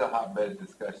 That's a hotbed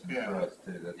discussion Yeah. for us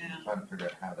too. That's Yeah. trying to figure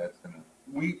out how that's going to.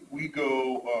 We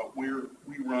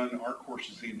run our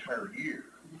courses the entire year.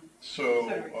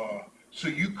 So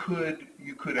you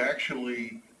could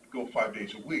actually go 5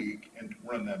 days a week and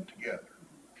run them together,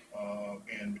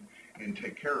 and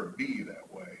take care of B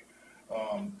that way.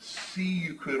 C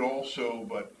you could also,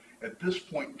 but at this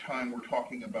point in time we're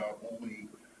talking about only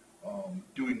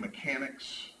doing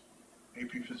mechanics,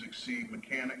 AP Physics C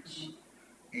mechanics,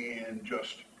 and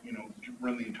just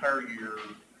run the entire year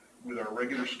with our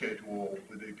regular schedule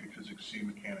with AP Physics C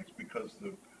mechanics, because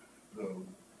the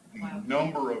Wow.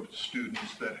 number of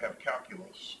students that have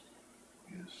calculus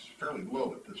is fairly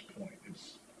low at this point.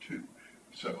 It's 2.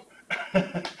 So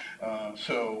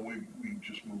so we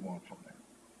just move on from there.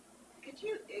 Could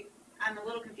you, I'm a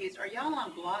little confused. Are y'all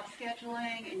on block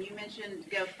scheduling? And you mentioned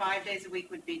go 5 days a week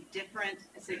would be different.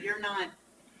 So you're not,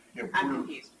 Yeah, I'm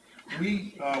confused.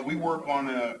 we work on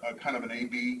a kind of an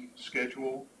AB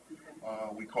schedule.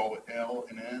 We call it L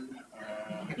and N.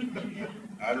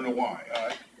 I don't know why.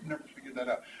 I never figured that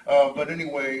out. But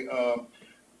anyway,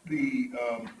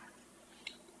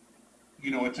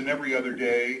 it's an every other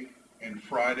day, and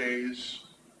Fridays,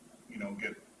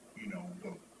 get,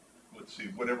 let's see,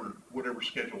 whatever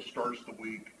schedule starts the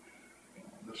week.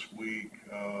 This week,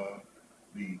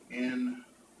 the N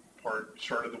part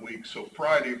started the week, so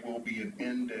Friday will be an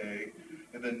N day,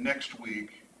 and then next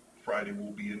week, Friday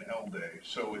will be an L day.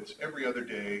 So it's every other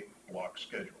day block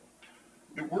schedule.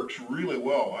 It works really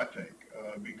well, I think,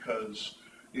 because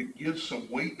it gives some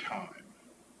wait time.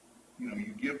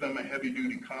 You give them a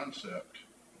heavy-duty concept,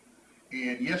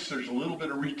 and yes, there's a little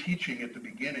bit of reteaching at the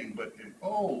beginning, but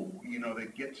they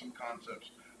get some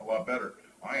concepts a lot better.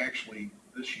 I actually,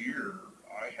 this year,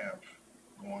 I have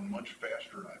gone much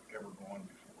faster than I've ever gone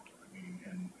before. I mean,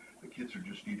 and the kids are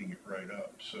just eating it right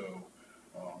up. So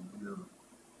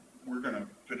we're going to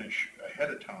finish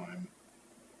ahead of time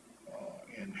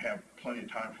and have plenty of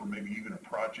time for maybe even a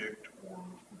project, or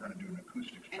we're going to do an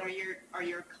acoustics And project. are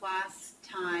your class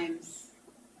times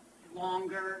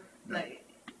longer? No. Like,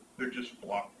 They're just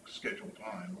block scheduled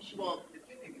times. well,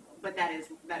 but that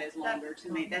is longer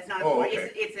to me. That's not, Oh,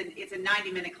 okay. it's a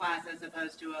 90-minute class as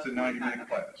opposed to It's a 45. 90-minute Okay.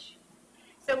 class.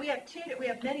 So we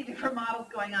have many different models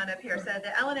going on up here. So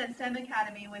the L&N STEM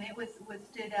Academy, when it was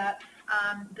stood up,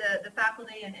 the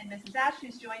faculty and Mrs. Ash,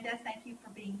 who's joined us, thank you for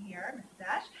being here, Mrs.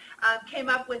 Ash, came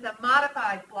up with a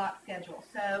modified block schedule.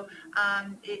 So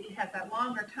it has that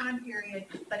longer time period,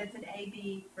 but it's an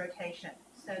A-B rotation,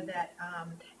 so that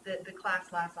the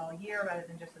class lasts all year rather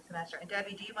than just a semester. And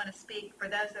Debbie, do you want to speak for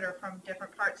those that are from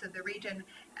different parts of the region,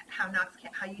 how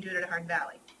you do it at Hardin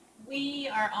Valley? We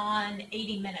are on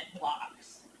 80-minute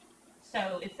blocks.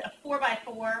 So it's a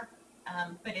 4x4,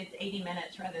 but it's 80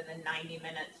 minutes rather than 90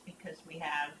 minutes because we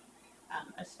have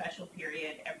a special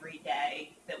period every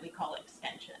day that we call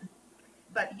extension.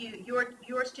 But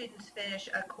your students finish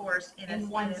a course in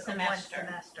one one semester.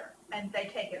 And they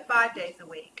take it 5 days a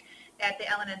week. At the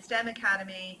L&N STEM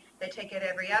Academy, they take it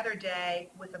every other day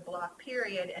with a block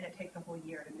period, and it takes a whole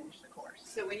year to finish the course.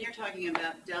 So when you're talking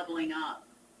about doubling up,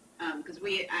 because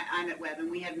I'm at Webb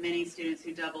and we have many students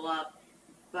who double up,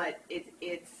 but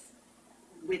it's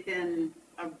within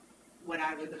what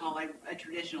I would call a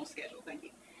traditional schedule. Thank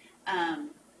you.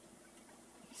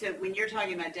 So when you're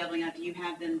talking about doubling up, do you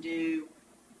have them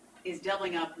is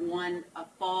doubling up one a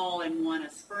fall and one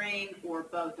a spring, or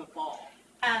both a fall?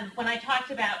 When I talked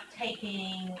about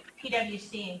taking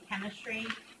PwC and chemistry,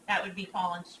 that would be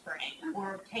fall and spring.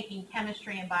 Or taking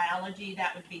chemistry and biology,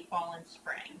 that would be fall and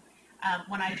spring.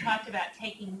 When I talked about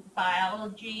taking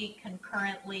biology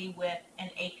concurrently with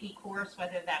an AP course,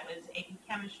 whether that was AP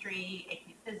chemistry,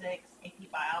 AP physics,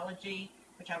 AP biology,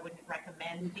 which I wouldn't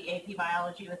recommend the AP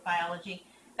biology with biology,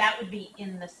 that would be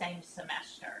in the same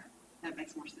semester. That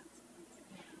makes more sense.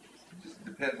 It just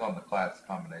depends on the class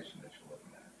combination that you're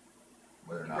looking at,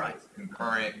 whether or not Right. it's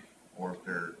concurrent or if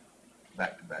they're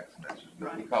back-to-back semesters.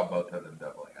 But we Right. call both of them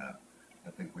doubling up. I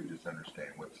think we just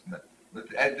understand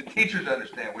the teachers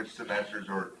understand which semesters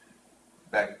are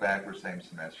back-to-back or same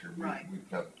semester. Right. We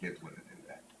tell the kids when to do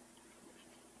that.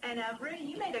 And Rudy,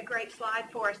 you made a great slide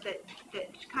for us that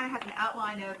kind of has an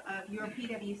outline of your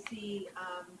PwC,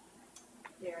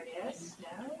 there it is,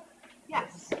 no?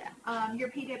 Yes, your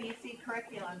PwC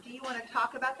curriculum. Do you want to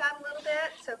talk about that a little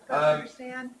bit so folks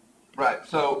understand? Right.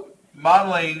 So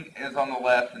modeling is on the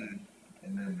left, and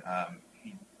then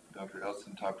Dr.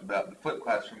 Elson talked about the flipped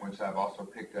classroom, which I've also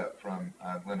picked up from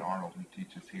Glenn Arnold, who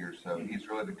teaches here. So he's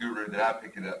really the guru that I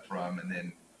pick it up from, and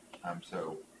then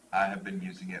so I have been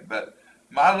using it. But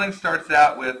modeling starts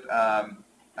out with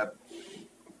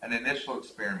an initial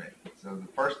experiment. So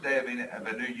the first day of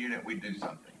a new unit, we do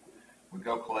something. We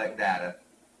go collect data.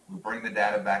 We bring the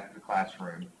data back to the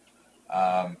classroom,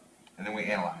 and then we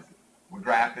analyze it. We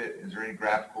graph it. Is there any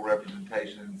graphical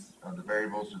representations of the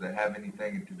variables? Do they have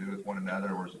anything to do with one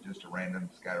another, or is it just a random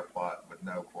scatter plot with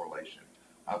no correlation?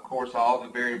 Of course, all the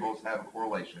variables have a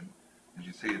correlation. As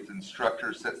you see, it's the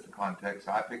instructor sets the context.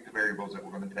 So I pick the variables that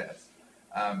we're going to test.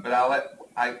 But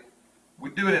we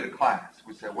do it in a class.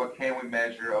 We say, what can we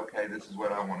measure? Okay, this is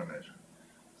what I want to measure.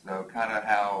 So kind of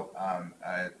how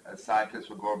a scientist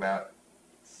would go about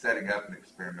setting up an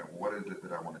experiment. What is it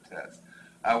that I want to test?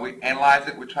 We analyze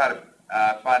it. We try to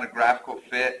find a graphical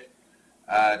fit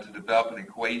to develop an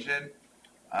equation.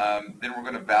 Then we're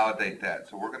going to validate that.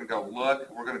 So we're going to go look.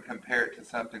 We're going to compare it to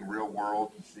something real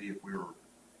world to see if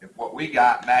what we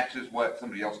got matches what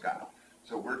somebody else got.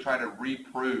 So we're trying to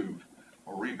reprove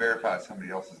or re-verify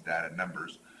somebody else's data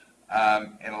numbers.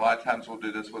 And a lot of times we'll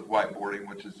do this with whiteboarding,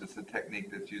 which is just a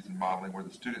technique that's used in modeling, where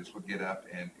the students will get up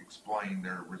and explain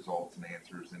their results and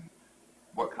answers and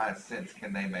what kind of sense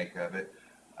can they make of it,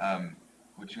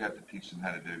 which you have to teach them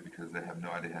how to do because they have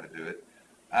no idea how to do it.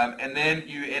 And then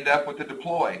you end up with a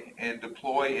deploy. And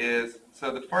deploy is,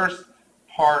 so the first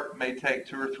part may take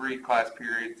 2 or 3 class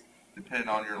periods, depending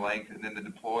on your length, and then the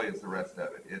deploy is the rest of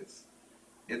it.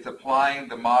 It's applying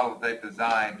the model that they've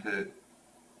designed to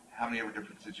how many ever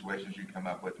different situations you come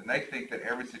up with. And they think that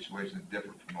every situation is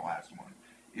different from the last one,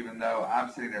 even though I'm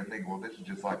sitting there thinking, well, this is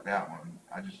just like that one.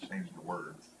 I just changed the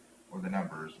words or the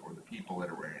numbers or the people that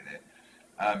are in it.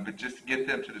 But just to get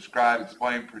them to describe,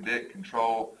 explain, predict,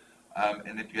 control,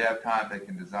 and if you have time, they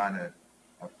can design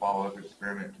a follow-up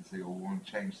experiment to see, well, we want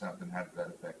to change something, how does that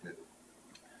affect it?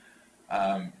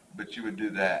 But you would do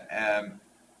that.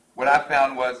 What I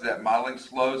found was that modeling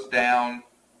slows down,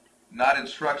 not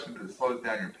instruction, but it slows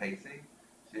down your pacing.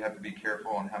 So you have to be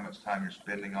careful on how much time you're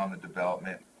spending on the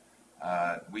development.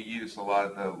 We use a lot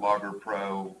of the Logger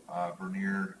Pro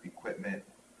vernier equipment.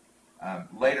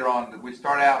 Later on, we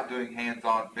start out doing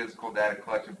hands-on physical data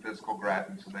collection, physical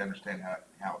graphing, so they understand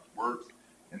how it works.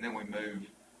 And then we move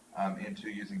into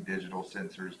using digital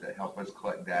sensors that help us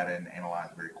collect data and analyze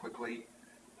very quickly,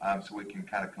 so we can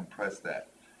kind of compress that.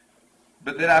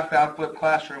 But then I found flipped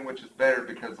classroom, which is better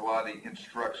because a lot of the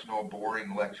instructional,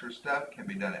 boring lecture stuff can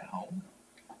be done at home.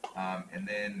 And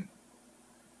then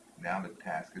now the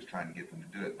task is trying to get them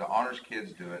to do it. The honors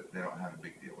kids do it. They don't have a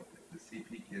big deal with it. The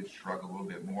CP kids struggle a little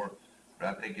bit more. But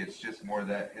I think it's just more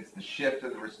that it's the shift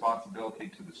of the responsibility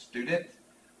to the student,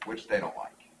 which they don't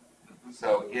like.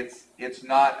 So it's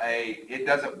not it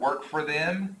doesn't work for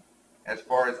them as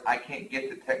far as I can't get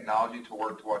the technology to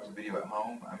work to watch a video at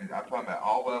home. I mean, I'm talking about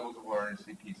all levels of learning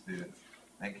CP students.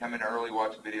 They come in early,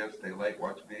 watch a video, stay late,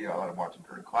 watch a video. I let them watch it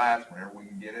during class whenever we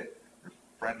can get it. Your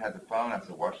friend has a phone. I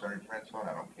said, watch it on your friend's phone.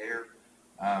 I don't care.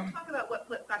 Talk about what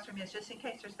flipped classroom is, just in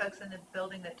case there's folks in the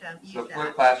building that use So that.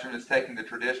 flipped classroom is taking the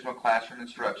traditional classroom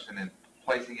instruction and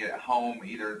placing it at home,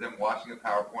 either them watching a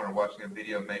PowerPoint or watching a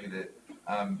video maybe that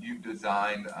you've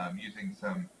designed using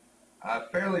some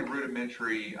fairly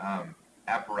rudimentary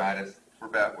apparatus for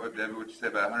about, what Debbie would you say,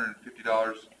 about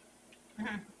 $150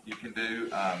 you can do.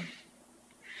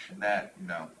 And that,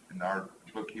 and our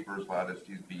bookkeepers allowed us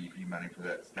to use BEP money for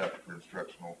that stuff for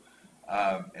instructional.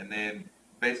 And then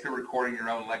basically recording your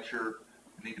own lecture.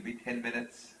 It need to be 10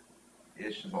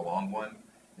 minutes-ish is a long one.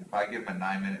 If I give them a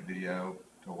 9-minute video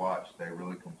to watch, they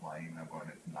really complain. I'm going,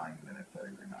 it's 9 minutes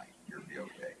every night. You'll be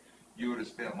okay. You would have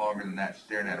spent longer than that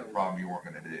staring at a problem you weren't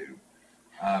going to do.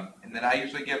 And then I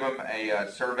usually give them a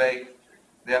survey.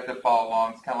 They have to follow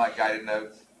along. It's kind of like guided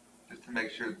notes, just to make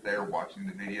sure that they're watching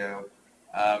the video.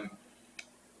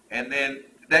 And then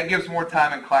that gives more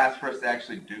time in class for us to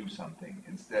actually do something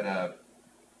instead of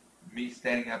me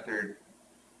standing up there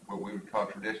what we would call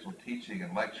traditional teaching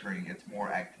and lecturing. It's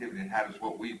more activity, and how does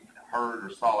what we heard or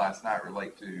saw last night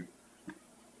relate to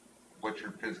what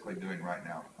you're physically doing right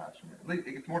now in the classroom.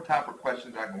 It gets more time for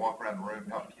questions. I can walk around the room,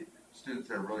 help students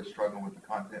that are really struggling with the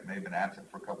content, maybe been absent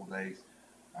for a couple of days,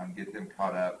 get them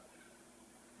caught up.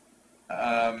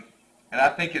 And I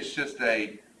think it's just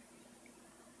a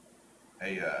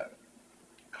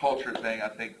culture thing. I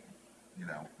think,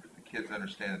 if the kids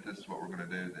understand that this is what we're going to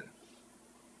do, then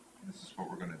this is what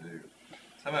we're going to do.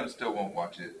 Some of them still won't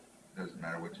watch it. Doesn't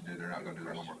matter what you do. They're not going to do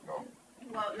their homework at all.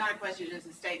 Well, not a question, just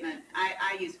a statement.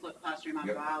 I use flipped classroom. I'm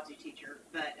a biology teacher,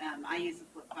 but I use the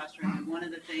flipped classroom. And one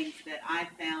of the things that I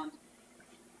found,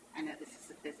 I know this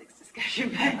is a physics discussion,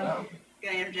 but I'm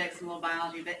going to interject some little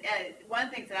biology. But one of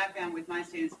the things that I found with my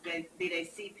students, be they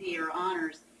CP or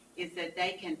honors, is that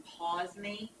they can pause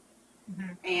me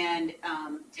and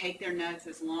take their notes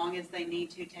as long as they need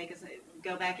to.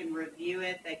 Go back and review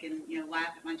it. They can,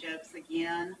 laugh at my jokes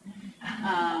again.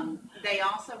 They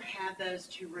also have those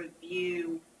to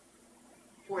review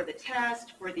for the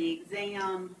test, for the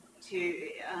exam.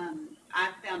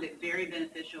 I've found it very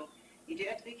beneficial. You do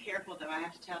have to be careful, though. I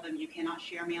have to tell them you cannot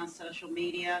share me on social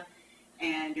media,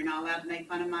 and you're not allowed to make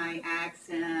fun of my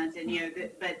accent. And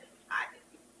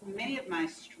many of my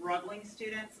struggling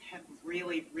students have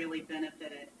really, really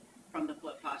benefited from the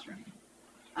flipped classroom.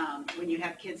 When you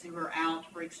have kids who are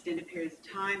out for extended periods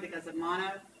of time because of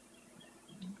mono,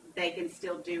 they can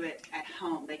still do it at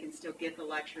home. They can still get the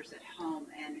lectures at home,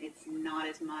 and it's not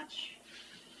as much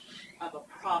of a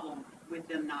problem with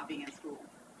them not being in school.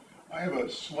 I have a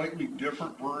slightly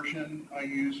different version I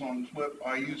use on Flip.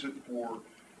 I use it for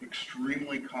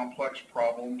extremely complex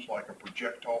problems like a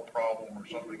projectile problem or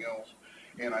something else,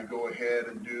 and I go ahead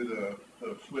and do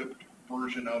the flipped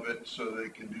version of it so they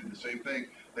can do the same thing.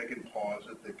 They can pause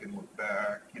it, they can look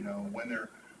back,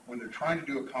 when they're trying to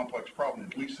do a complex problem,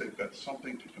 at least they've got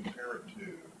something to compare it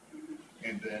to,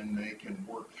 and then they can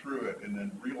work through it and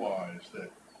then realize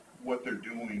that what they're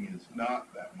doing is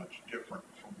not that much different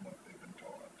from what they've been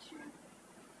taught. So.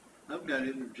 I've got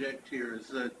to interject here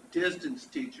as a distance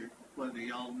teacher, whether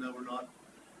y'all know or not.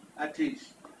 I teach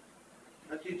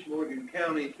Morgan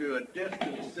County through a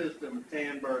distance system of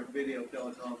Tandberg video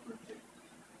teleconferencing.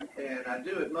 And I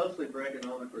do it mostly for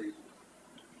economic reasons.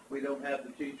 We don't have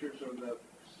the teachers or the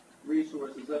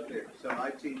resources up there. So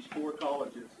I teach 4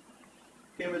 colleges,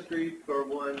 chemistry for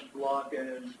one block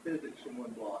and physics for one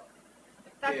block.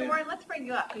 Dr. Warren, let's bring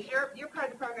you up because you're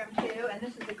part of the program too, and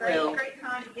this is a great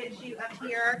time to get you up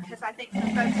here because I think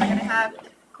some folks are going to have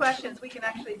questions. We can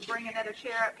actually bring another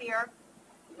chair up here.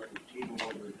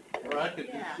 Or I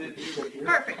could just sit here.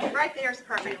 Perfect. Right there is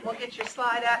perfect. We'll get your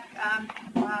slide up.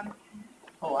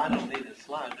 Oh, I don't need a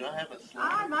slide. Do I have a slide?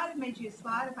 I might have made you a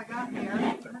slide if I got there.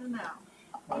 I don't know.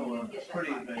 Oh, it's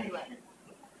pretty amazing. Anyway.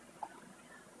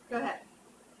 Go ahead.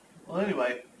 Well,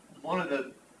 anyway, one of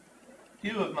the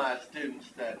few of my students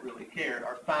that really care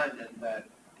are finding that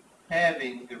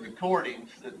having the recordings,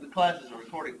 that the classes are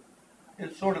recording,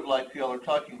 it's sort of like y'all are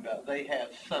talking about. They have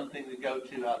something to go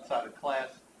to outside of class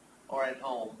or at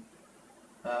home.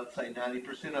 I'd say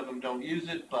 90% of them don't use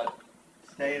it, but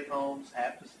stay-at-homes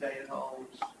have to stay at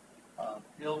homes.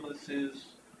 Illnesses,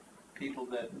 people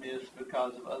that miss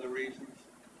because of other reasons.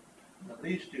 Now,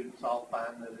 these students all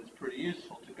find that it's pretty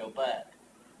useful to go back.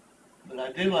 But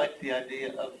I do like the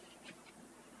idea of,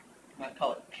 I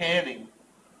call it canning,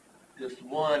 just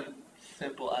one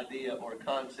simple idea or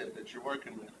concept that you're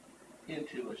working with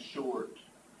into a short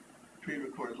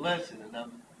pre-recorded lesson.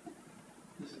 And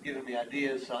this is giving me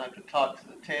ideas, so I have to talk to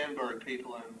the Tandberg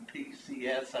people and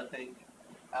PCS, I think,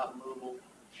 out in Louisville,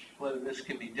 whether this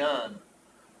can be done.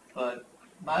 But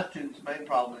my students' main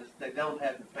problem is they don't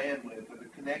have the bandwidth or the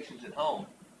connections at home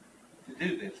to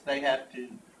do this. They have to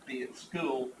be at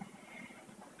school.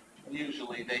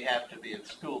 Usually they have to be at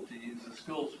school to use the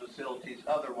school's facilities.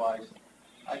 Otherwise,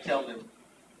 I tell them,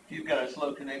 if you've got a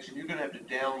slow connection, you're going to have to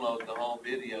download the whole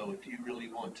video if you really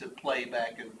want to play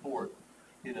back and forth.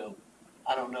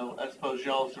 I don't know, I suppose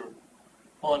y'all are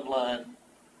online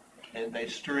and they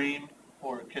stream,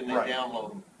 or can they download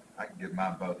them? I can get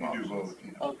mine both options. You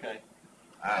do both. Okay.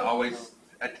 I always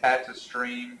attach a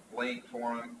stream link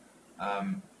for them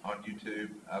on YouTube.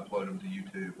 I upload them to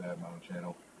YouTube. I have my own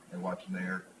channel. They watch them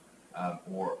there.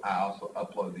 Or I also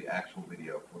upload the actual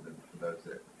video for them, for those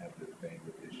that have the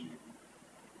bandwidth issue.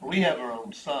 We have our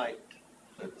own site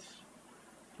that's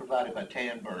provided by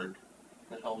Tandberg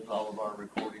that holds all of our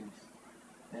recordings.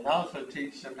 And I also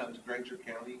teach sometimes Granger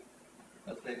County,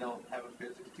 but they don't have a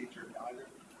physics teacher either.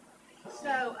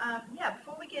 So,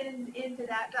 before we get into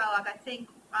that dialogue, I think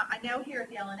I know here at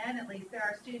the LNN at least, there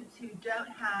are students who don't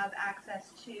have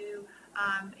access to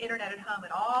internet at home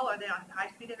at all, or they don't have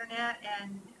high-speed internet,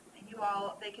 and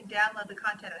they can download the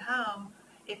content at home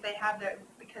if they have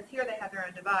because here they have their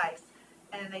own device,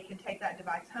 and they can take that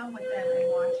device home with them and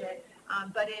watch it.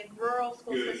 But in rural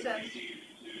school systems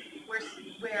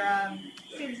where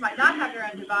students might not have their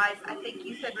own device, I think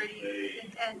you said,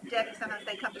 Rudy, and Debbie, sometimes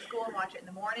they come to school and watch it in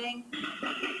the morning.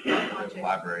 At the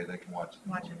library, they can watch it.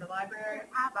 Watch it in the library.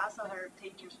 I've also heard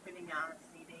teachers putting out a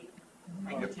CD.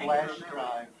 They Or can a take flash it on their-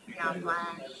 drive. Yeah,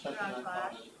 flash. That's something Drive I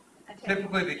flash. thought And take-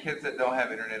 Typically, the kids that don't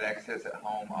have internet access at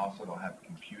home also don't have a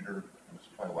computer, which is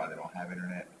probably why they don't have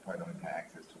internet. They probably don't have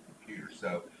access to a computer.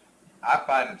 So I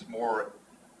find it's more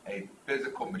a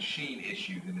physical machine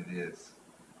issue than it is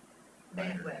the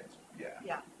Bandwidth. internet.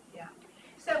 Yeah.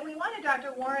 So we wanted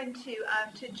Dr. Warren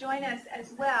to join us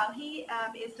as well. He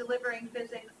is delivering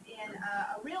physics in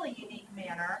a really unique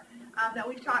manner that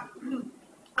we've talked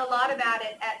a lot about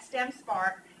it at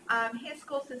STEMspark. His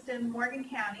school system, Morgan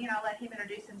County, and I'll let him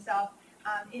introduce himself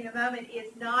in a moment,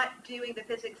 is not doing the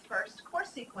Physics First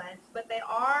course sequence, but they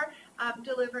are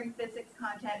delivering physics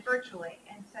content virtually.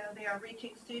 And so they are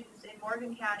reaching students in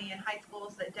Morgan County and high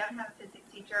schools that don't have a physics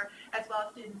teacher, as well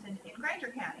as students in Granger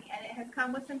County. And it has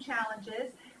come with some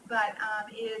challenges, but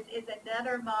is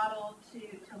another model to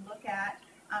look at,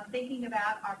 thinking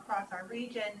about across our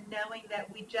region, knowing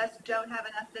that we just don't have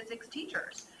enough physics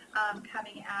teachers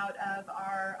coming out of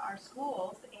our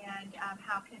schools, and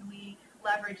how can we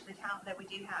leverage the talent that we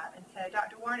do have. And so,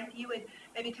 Dr. Warren, if you would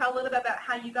maybe tell a little bit about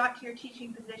how you got to your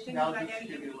teaching position. I'll because I just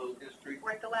know give you a little history.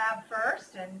 were at the lab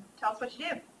first, and tell us what you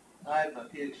do. I have my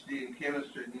PhD in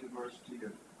chemistry at the University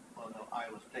of,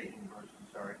 Iowa State University,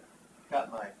 sorry.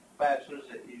 Got my bachelor's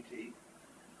at UT.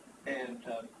 And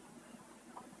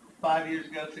 5 years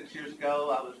ago, 6 years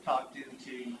ago, I was talked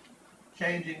into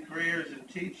changing careers in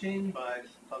teaching by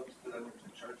folks that I went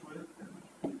to church with.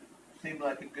 And it seemed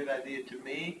like a good idea to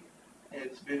me.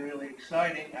 It's been really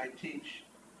exciting. I teach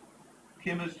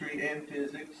chemistry and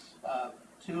physics.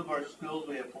 Two of our schools,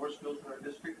 we have 4 schools in our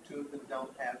district. 2 of them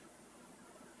don't have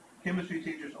chemistry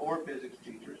teachers or physics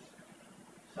teachers.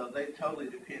 So they totally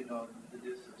depend on the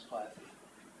distance classes.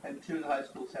 And 2 of the high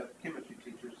schools have chemistry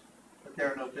teachers, but there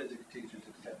are no physics teachers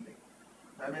except me.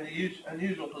 I'm in an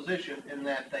unusual position in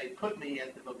that they put me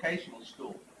at the vocational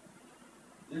school.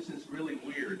 This is really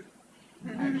weird,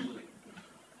 actually.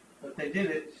 But they did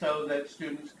it so that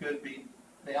students could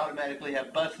they automatically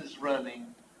have buses running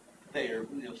there.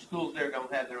 Schools there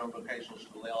don't have their own vocational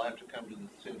school. They all have to come to the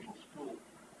central school.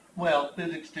 Well,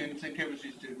 physics students and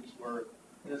chemistry students were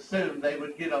assumed they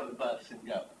would get on the bus and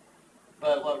go.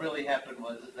 But what really happened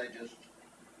was they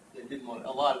didn't want,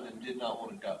 a lot of them did not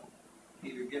want to go.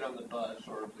 Either get on the bus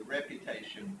or the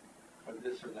reputation or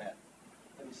this or that.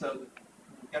 And so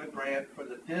we got a grant for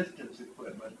the distance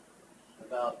equipment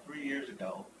about 3 years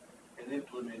ago and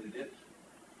implemented it.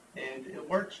 And it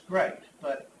works great,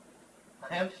 but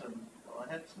I had some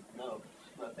notes.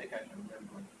 I think I can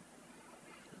remember them.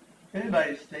 If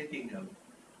anybody's thinking of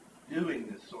doing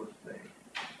this sort of thing,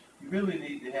 you really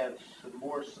need to have some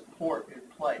more support in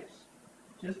place.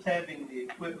 Just having the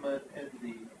equipment and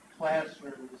the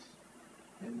classrooms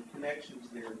and the connections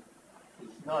there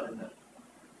is not enough.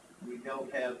 We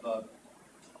don't have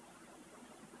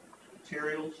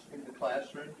materials in the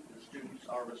classroom. The students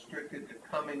are restricted to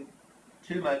coming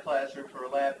to my classroom for a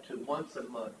lab to once a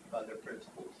month by their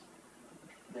principals.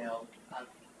 Now,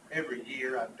 every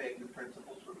year I beg the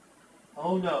principals,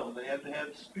 oh no, they have to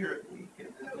have Spirit Week, and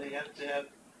then they have to have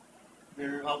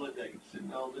their holidays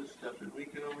and all this stuff that we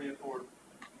can only afford.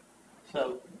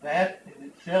 So that in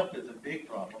itself is a big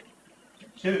problem.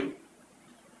 2,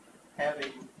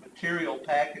 having material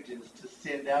packages to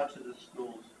send out to the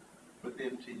schools for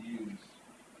them to use.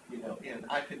 And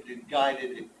I could do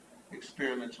guided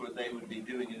experiments where they would be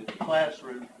doing it in the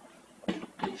classroom,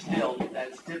 but still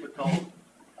that's difficult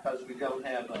because we don't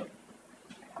have the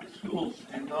schools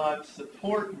do not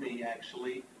support me,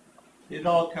 actually. It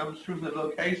all comes from the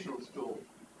vocational school.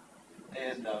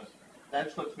 And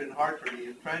that's what's been hard for me,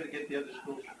 is trying to get the other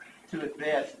schools to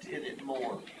invest in it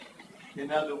more.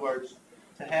 In other words,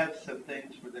 to have some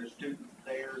things for their students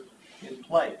there in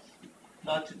place,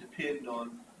 not to depend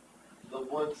on the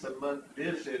once-a-month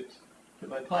visit to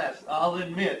my class. I'll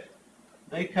admit,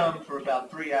 they come for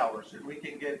about 3 hours, and we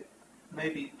can get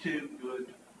maybe 2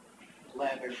 good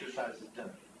lab exercises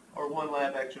done, or 1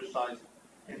 lab exercise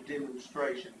and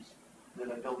demonstrations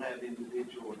that I don't have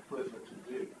individual equipment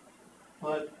to do.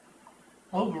 But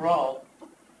overall,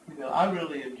 I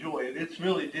really enjoy it. It's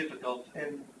really difficult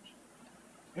and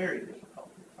very difficult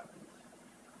at times.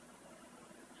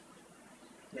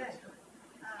 Good.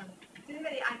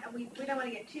 anybody, we don't want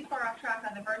to get too far off track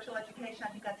on the virtual education.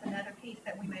 I think that's another piece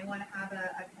that we may want to have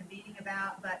a convening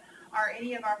about. But are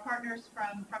any of our partners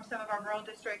from some of our rural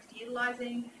districts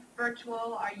utilizing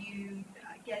virtual? Are you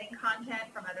getting content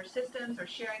from other systems or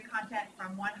sharing content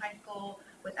from one high school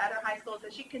with other high schools?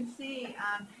 As you can see,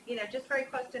 just very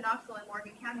close to Knoxville and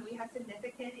Morgan County, we have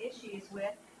significant issues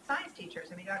with science teachers.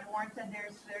 I mean, Dr. Warren said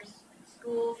there's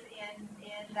schools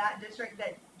in that district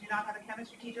that do not have a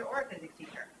chemistry teacher or a physics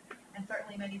teacher, and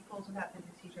certainly many schools without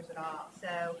physics teachers at all.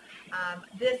 So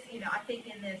this, I think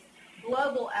in this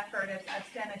global effort of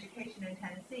STEM education in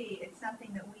Tennessee, it's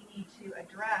something that we need to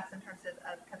address in terms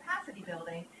of capacity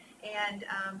building. And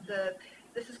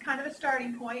this is kind of a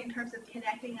starting point in terms of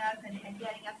connecting us and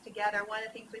getting us together. One of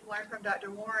the things we've learned from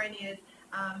Dr. Warren is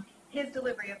his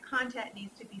delivery of content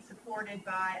needs to be supported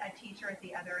by a teacher at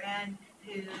the other end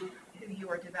who you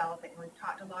are developing. We've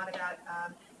talked a lot about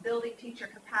building teacher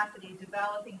capacity,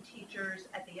 developing teachers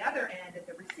at the other end, at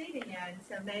the receiving end.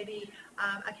 So maybe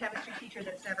a chemistry teacher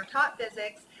that's never taught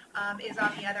physics is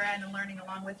on the other end and learning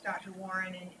along with Dr.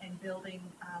 Warren and building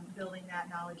that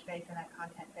knowledge base and that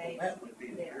content base. Well, that would be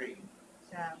the dream.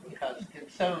 So, Because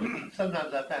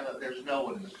sometimes I found out there's no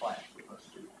one in the class with us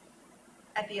students.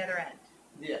 at the other end.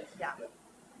 Yes. Yeah.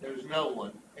 There's no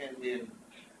one, and then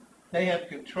they have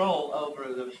control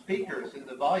over the speakers and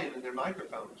the volume in their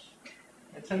microphones.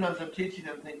 And sometimes I'm teaching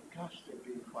them, think, gosh, they're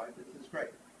being quiet. This is great.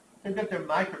 They've got their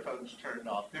microphones turned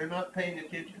off. They're not paying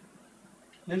attention.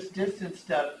 This distance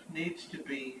stuff needs to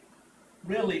be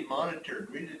really monitored,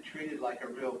 really treated like a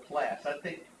real class. I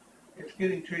think it's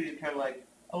getting treated kind of like,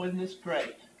 oh, isn't this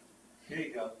great? Here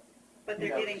you go. But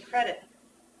they're getting credit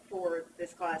for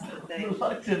this class that they...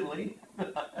 Reluctantly.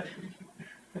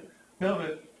 No,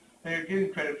 but they're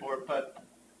getting credit for it. But,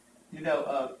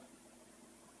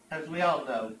 as we all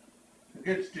know, the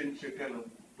good students are going to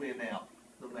win out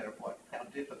no matter what, how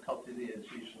difficult it is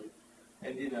usually.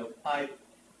 And, I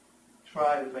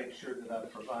try to make sure that I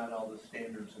provide all the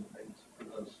standards and things for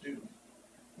those students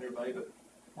and everybody. But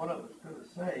what I was going to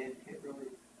say, I can't really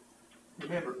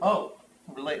remember. Oh,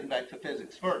 relating back to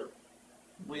physics first.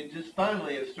 We just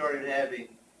finally have started having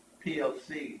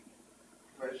PLC,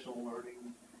 professional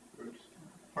learning groups,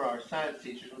 for our science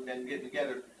teachers. We've been getting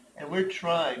together, and we're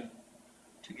trying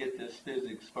to get this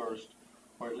physics first,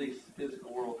 or at least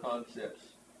physical world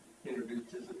concepts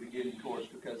introduced as a beginning course,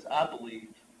 because I believe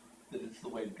that it's the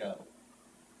way to go.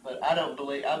 But I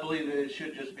believe that it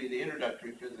should just be the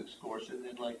introductory physics course, and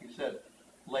then, like you said,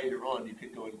 later on you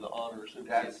could go into the honors and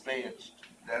the advanced.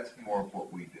 That's more of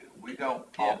what we do. We don't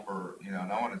offer, and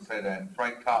I want to say that, and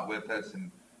Frank taught with us,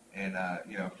 and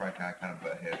Frank and I kind of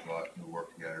butt heads a lot when we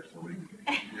work together, so we,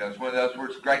 it's one of those where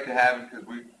it's great to have him, because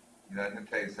we, I can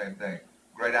tell you the same thing.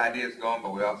 Great ideas going,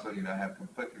 but we also, have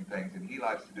conflicting things, and he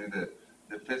likes to do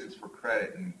the physics for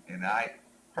credit, and I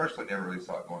personally never really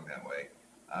saw it going that way.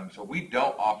 So we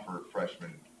don't offer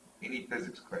freshmen any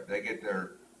physics credit. They get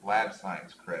their lab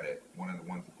science credit, one of the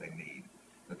ones that they need,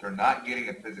 but they're not getting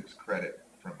a physics credit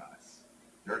from us.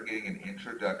 They're getting an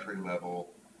introductory level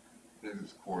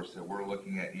physics course that we're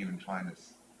looking at even trying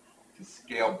to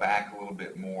scale back a little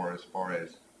bit more as far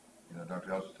as,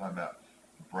 Dr. Ellis was talking about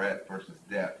breadth versus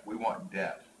depth. We want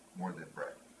depth more than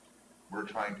breadth. We're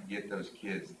trying to get those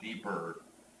kids deeper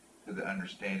to the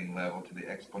understanding level, to the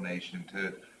explanation,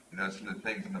 to, some of the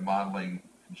things in the modeling,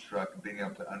 construct, being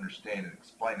able to understand and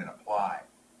explain and apply,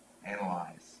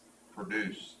 analyze,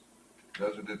 produce.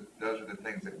 Those are the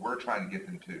things that we're trying to get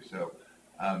them to. So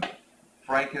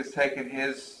Frank has taken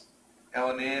his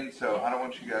L&N, so I don't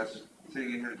want you guys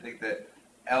sitting in here to think that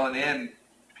L&N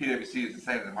PwC is the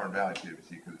same as Hardin Valley PwC,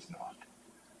 because it's not.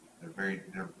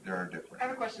 They are different. I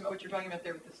have a question about what you're talking about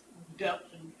there with this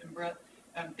depth and breadth.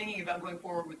 I'm thinking about going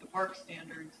forward with the PARC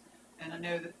standards, and I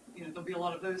know that there'll be a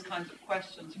lot of those kinds of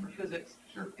questions for physics.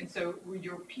 Sure. And so will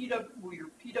your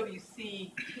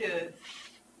PwC kids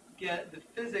get the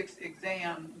physics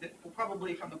exam that will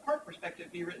probably, from the PARC perspective,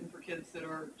 be written for kids that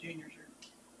are juniors or?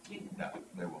 No,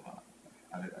 they will not.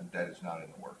 That is not in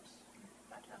the works.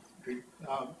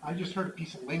 I just heard a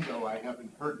piece of lingo I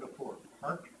haven't heard before.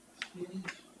 PARC schemes?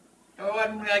 Oh,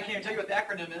 I can't tell you what the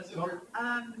acronym is.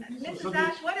 Mrs.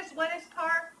 Ash, what is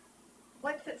PARC?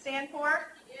 What's it stand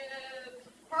for? Is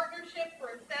Partnership for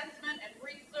Assessment and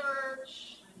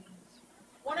Research.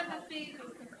 One of the C's is,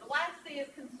 the last C is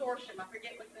consortium. I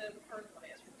forget what the first one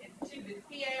is. It's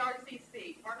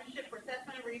PARCC, Partnership for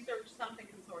Assessment and Research, something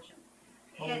consortium.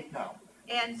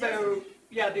 And so,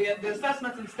 yeah, the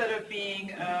assessments, instead of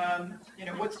being,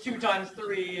 what's 2 times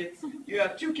 3, it's you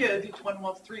have 2 kids, each one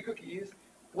wants 3 cookies,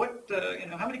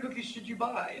 how many cookies should you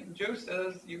buy? And Joe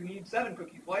says you need 7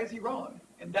 cookies. Why is he wrong?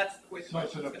 And that's the way So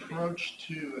it's an approach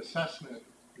to assessment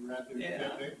rather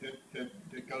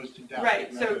that goes to depth.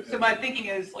 Right. So my thinking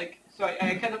is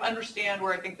I kind of understand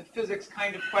where I think the physics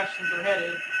kind of questions are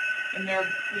headed, and they're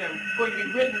going to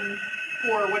be written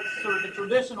for what's sort of the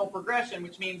traditional progression,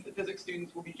 which means that physics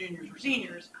students will be juniors or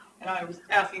seniors. And I was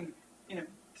asking,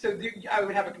 so I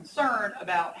would have a concern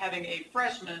about having a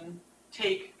freshman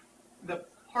take the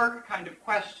Park kind of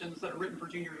questions that are written for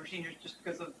juniors or seniors just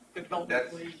because of the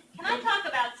development. Can I talk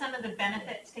about some of the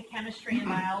benefits to chemistry and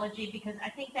biology, because I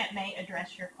think that may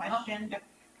address your question.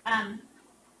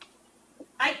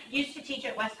 I used to teach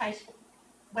at West High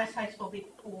School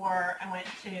before I went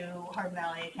to Hardin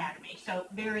Valley Academy, so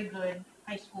very good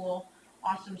high school,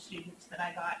 awesome students that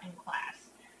I got in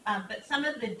class. But some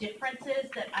of the differences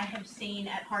that I have seen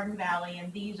at Hardin Valley,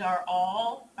 and these are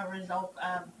all a result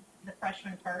of the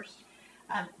freshman first,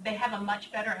 they have a much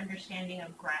better understanding of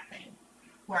graphing,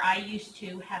 where I used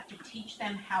to have to teach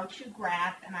them how to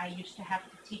graph, and I used to have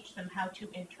to teach them how to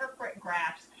interpret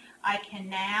graphs. I can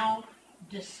now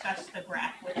discuss the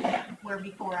graph with them, where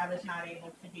before I was not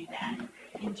able to do that.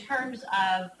 In terms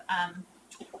of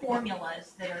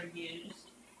formulas that are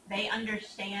used, they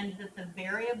understand that the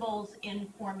variables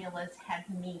in formulas have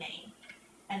meaning,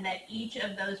 and that each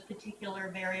of those particular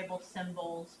variable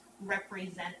symbols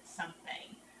represent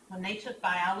something. When they took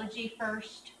biology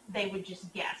first, they would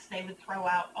just guess. They would throw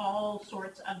out all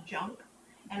sorts of junk,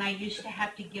 and I used to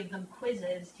have to give them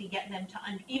quizzes to get them to,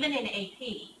 even in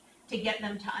AP, to get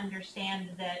them to understand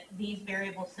that these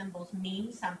variable symbols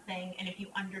mean something, and if you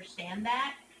understand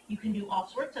that, you can do all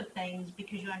sorts of things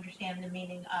because you understand the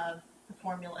meaning of the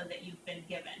formula that you've been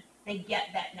given. They get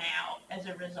that now as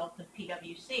a result of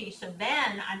PWC. So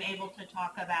then I'm able to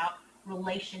talk about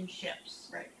relationships.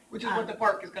 Right. Which is what the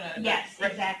Park is going to. Yes,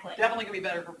 exactly. Definitely going to be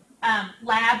better for.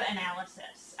 Lab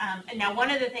analysis. And now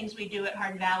one of the things we do at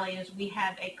Hardin Valley is we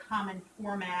have a common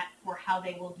format for how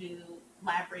they will do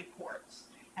lab reports.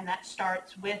 And that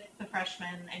starts with the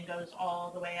freshmen and goes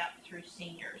all the way up through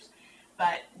seniors.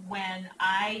 But when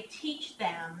I teach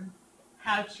them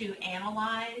how to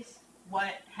analyze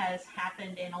what has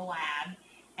happened in a lab,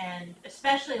 and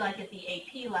especially like at the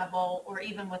AP level or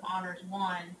even with Honors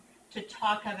 1, to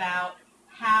talk about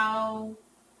how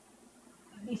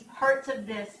these parts of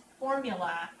this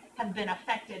formula have been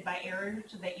affected by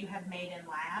errors that you have made in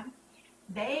lab,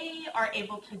 they are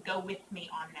able to go with me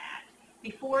on that.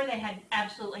 Before, they had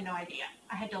absolutely no idea.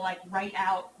 I had to write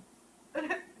out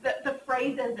the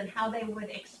phrases and how they would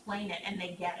explain it, and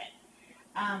they get it.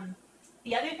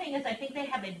 The other thing is I think they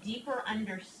have a deeper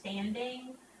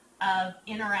understanding of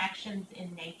interactions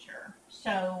in nature.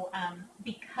 So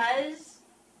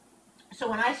so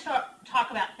when I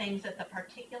talk about things at the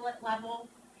particulate level,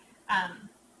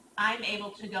 I'm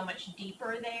able to go much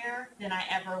deeper there than I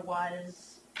ever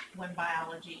was when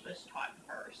biology was taught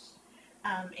first.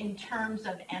 In terms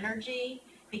of energy,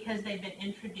 because they've been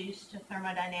introduced to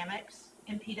thermodynamics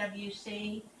in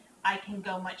PWC, I can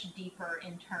go much deeper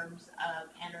in terms of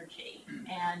energy.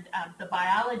 And the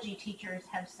biology teachers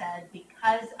have said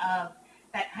because of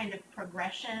that kind of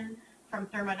progression from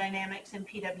thermodynamics in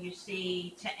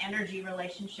PWC to energy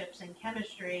relationships in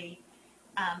chemistry,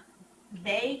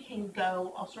 they can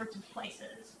go all sorts of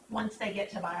places once they get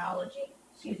to biology.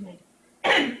 Excuse me.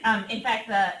 In fact,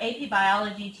 the AP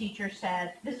biology teacher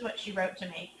said, this is what she wrote to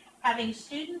me, having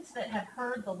students that have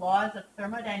heard the laws of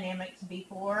thermodynamics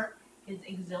before is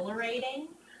exhilarating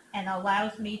and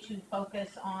allows me to focus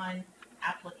on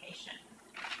application.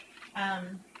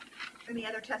 Any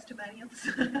other testimonials?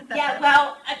 Yeah,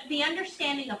 well, the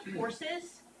understanding of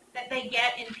forces that they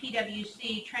get in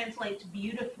PWC translates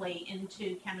beautifully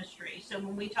into chemistry. So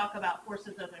when we talk about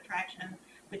forces of attraction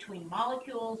between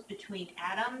molecules, between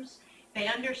atoms, they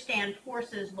understand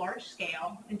forces large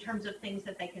scale in terms of things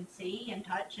that they can see and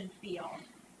touch and feel.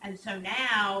 And so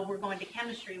now we're going to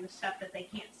chemistry with stuff that they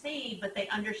can't see, but they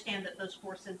understand that those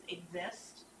forces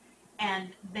exist, and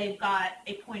they've got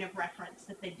a point of reference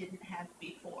that they didn't have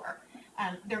before.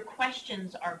 Their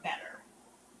questions are better,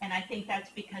 and I think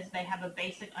that's because they have a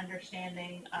basic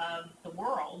understanding of the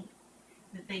world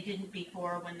that they didn't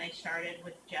before when they started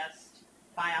with just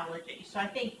biology. So I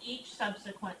think each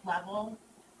subsequent level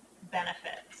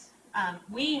benefits.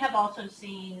 We have also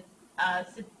seen a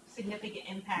significant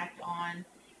impact on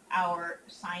our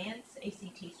science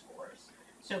ACT scores.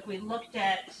 So if we looked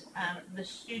at the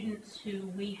students who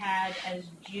we had as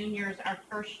juniors our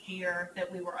first year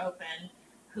that we were open,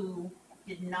 who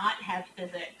did not have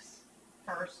physics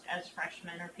first as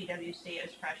freshmen or PWC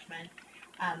as freshmen,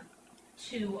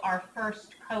 to our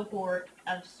first cohort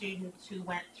of students who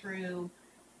went through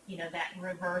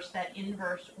that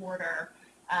inverse order.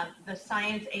 The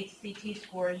science HCT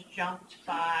scores jumped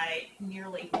by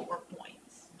nearly 4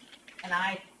 points. And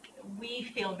we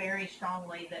feel very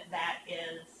strongly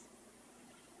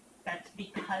that's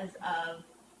because of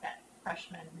that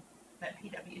freshman, that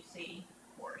PWC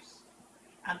course.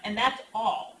 And that's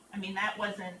all. I mean, that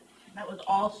was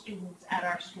all students at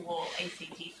our school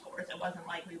ACT scores. It wasn't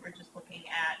like we were just looking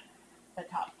at the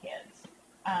top kids.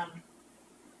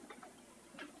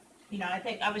 I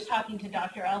think I was talking to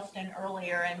Dr. Elston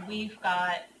earlier, and we've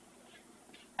got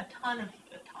a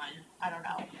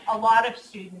lot of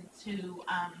students who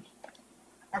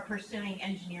are pursuing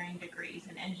engineering degrees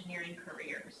and engineering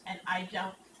careers. And I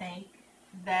don't think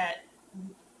that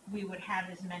we would have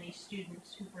as many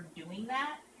students who were doing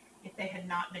that if they had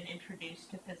not been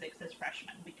introduced to physics as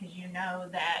freshmen, because you know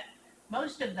that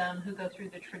most of them who go through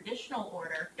the traditional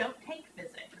order don't take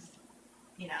physics.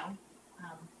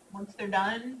 Once they're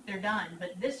done, they're done.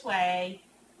 But this way,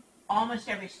 almost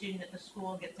every student at the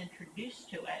school gets introduced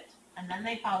to it, and then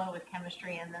they follow with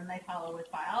chemistry, and then they follow with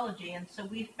biology. And so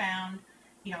we found,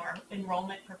 our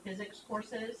enrollment for physics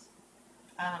courses,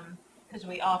 because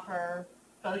we offer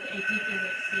both AP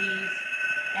Physics C's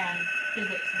and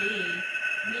Physics B,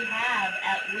 we have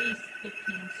at least 15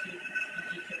 students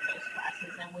in each of those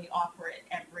classes, and we offer it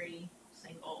every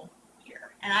single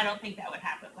year. And I don't think that would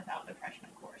happen without the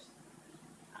freshman course.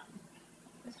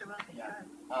 Mr. Wilson,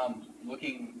 Yeah.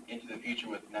 Looking into the future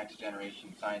with next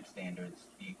generation science standards,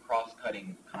 the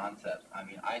cross-cutting concepts,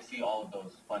 I see all of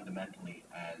those fundamentally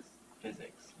as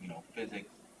physics. Physics,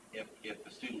 if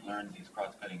the student learns these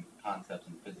cross-cutting concepts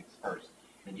in physics first,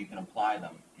 then you can apply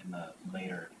them in the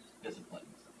later disciplines.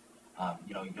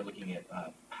 You're looking at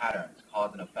patterns,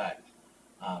 cause and effect,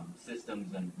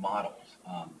 systems and models,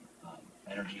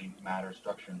 energy, matter,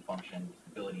 structure and function,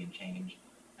 stability and change.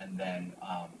 And then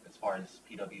as far as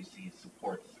PWC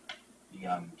supports the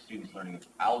students' learning of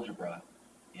algebra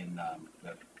in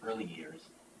the early years,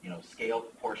 scale,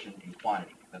 proportion, and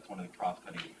quantity. That's one of the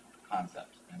cross-cutting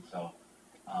concepts. And so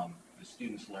the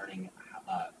students learning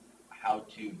how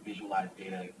to visualize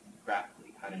data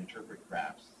graphically, how to interpret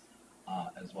graphs,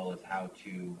 as well as how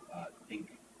to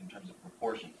think in terms of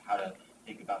proportions, how to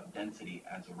think about density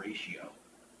as a ratio.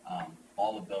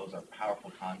 All of those are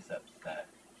powerful concepts that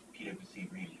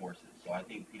PWC reinforces. So I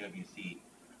think PWC,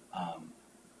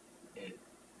 it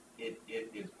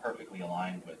is perfectly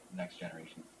aligned with next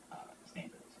generation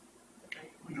standards.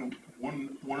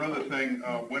 One other thing,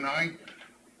 when I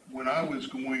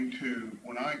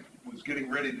was getting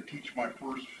ready to teach my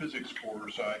first physics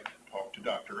course, I talked to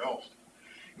Dr. Elst,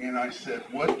 and I said,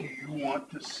 "What do you want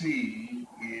to see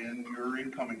in your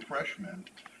incoming freshmen?"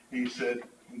 And he said,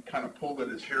 he kind of pulled at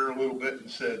his hair a little bit and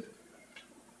said,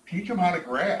 "Teach them how to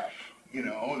graph. They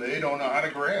don't know how to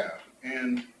graph."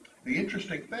 And the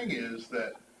interesting thing is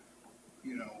that,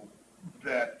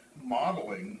 that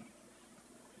modeling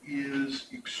is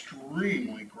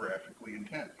extremely graphically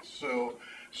intense. So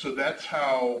that's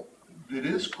how it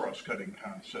is cross-cutting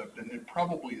concept, and it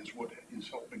probably is what is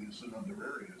helping us in other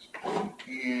areas.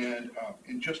 And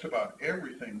in just about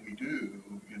everything we do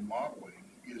in modeling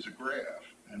is a graph.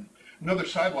 And another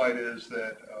sidelight is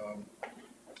that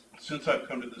since I've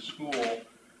come to the school,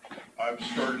 I've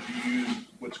started to use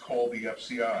what's called the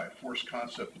FCI, Force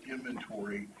Concept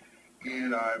Inventory,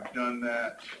 and I've done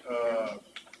that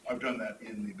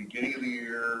in the beginning of the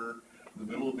year, the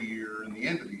middle of the year, and the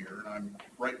end of the year. And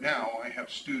right now I have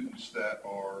students that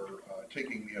are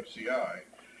taking the FCI,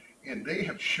 and they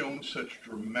have shown such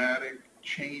dramatic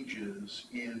changes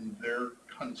in their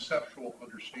conceptual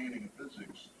understanding of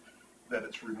physics that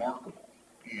it's remarkable.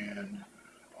 And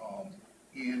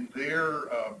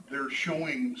they're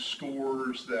showing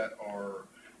scores that are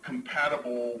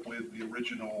compatible with the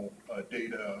original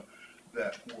data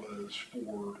that was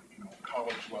for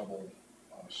college level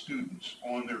students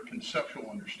on their conceptual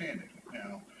understanding.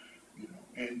 Now,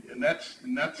 and that's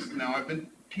now I've been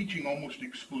teaching almost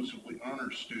exclusively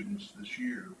honors students this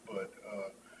year, but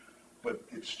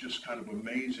it's just kind of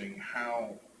amazing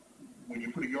how when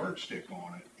you put a yardstick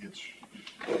on it, it's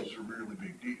a really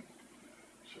big deal.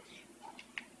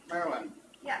 Marilyn,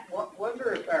 yeah.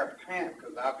 Wonder if our panel,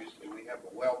 because obviously we have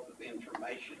a wealth of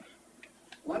information,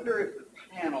 wonder if the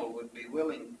panel would be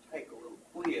willing to take a little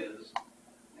quiz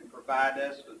and provide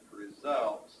us with the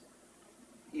results.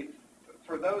 If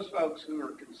for those folks who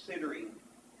are considering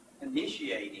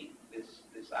initiating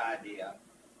this idea,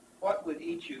 what would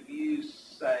each of you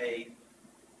say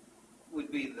would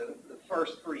be the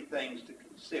first three things to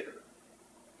consider?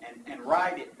 And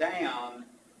write it down,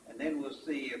 and then we'll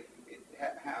see if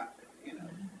how,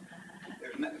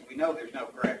 there's no, we know there's no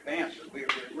correct answer.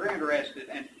 We're interested,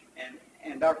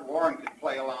 and Dr. Warren could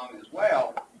play along as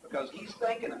well because he's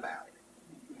thinking about it.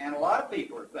 And a lot of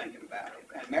people are thinking about it.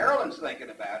 And Maryland's thinking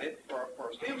about it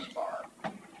for STEMspark.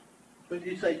 When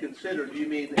you say consider, do you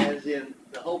mean as in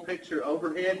the whole picture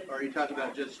overhead, or are you talking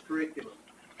about just curriculum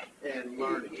and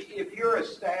learning? If you're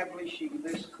establishing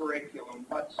this curriculum,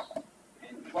 what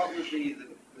would be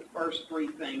the first three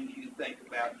things you think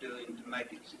about doing to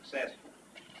make it successful?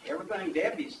 Everything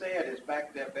Debbie said has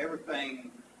backed up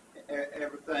everything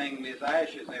Ms.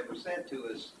 Ash has ever said to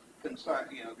us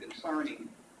concerning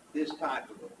this type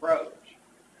of approach.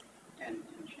 And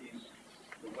she's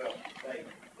the wealth of data.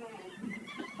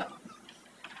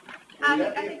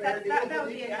 I think that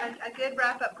would be a good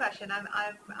wrap-up question.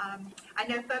 I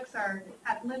know folks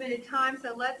have limited time,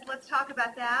 so let's talk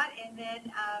about that, and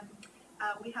then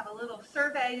we have a little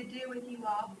survey to do with you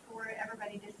all before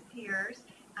everybody disappears,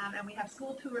 and we have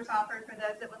school tours offered for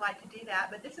those that would like to do that.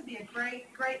 But this would be a great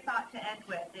thought to end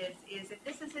with. Is if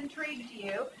this has intrigued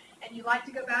you and you'd like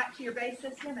to go back to your base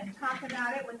system and talk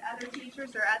about it with other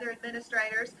teachers or other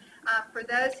administrators, for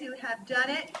those who have done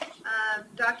it,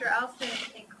 Dr. Elston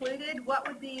included, what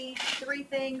would be three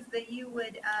things that you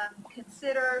would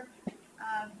consider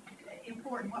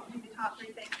important? What would be the top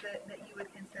three things that you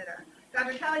would consider?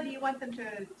 Dr. Kelly, do you want them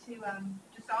to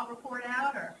just all report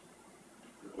out, or?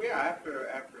 Yeah, after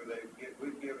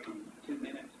we've given them 2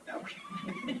 minutes. No.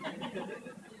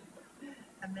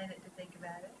 A minute to think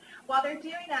about it. While they're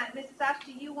doing that, Mrs. Ash,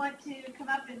 do you want to come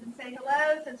up and say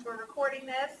hello since we're recording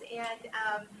this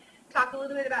and talk a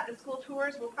little bit about the school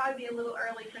tours? We'll probably be a little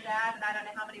early for that, and I don't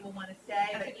know how many will want to stay.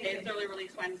 That's okay. It's early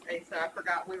release Wednesday, so I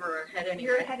forgot we were ahead anyway.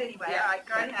 You're ahead anyway. Yeah. All right,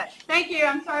 go ahead. Thank you.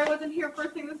 I'm sorry I wasn't here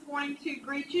first thing this morning to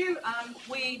greet you.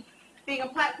 We, being a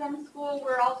platform school,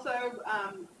 we're also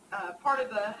part of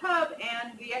the hub,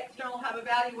 and the external hub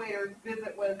evaluators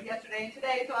visit was yesterday and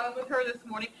today, so I was with her this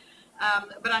morning.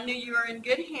 But I knew you were in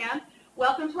good hands.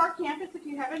 Welcome to our campus if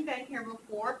you haven't been here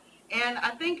before. And I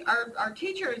think our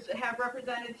teachers have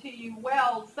represented to you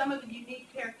well some of the unique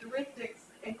characteristics,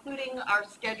 including our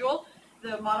schedule,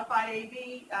 the modified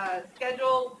AB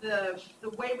schedule, the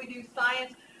way we do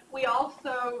science. We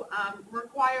also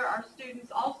require our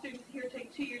students, all students here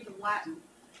take 2 years of Latin.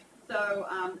 So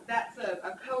that's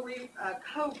a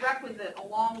co-requisite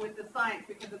along with the science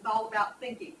because it's all about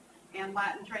thinking, and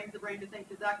Latin trains the brain to think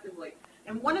deductively.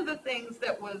 And one of the things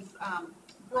that was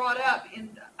brought up,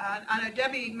 I know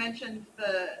Debbie mentioned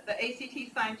the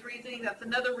ACT science reasoning. That's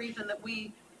another reason that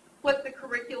we put the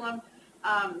curriculum.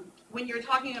 When you're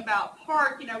talking about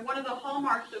PARCC, one of the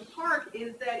hallmarks of PARCC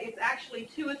is that it's actually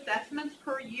 2 assessments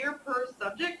per year per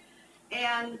subject.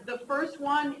 And the first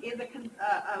one is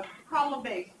a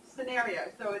problem-based scenario.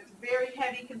 So it's very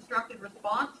heavy constructed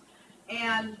response.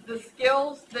 And the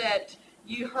skills that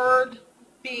you heard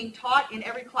being taught in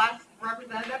every class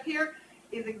represented up here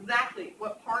is exactly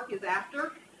what PARCC is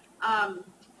after.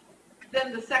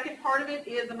 Then the second part of it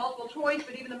is a multiple choice,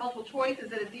 but even the multiple choice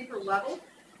is at a deeper level.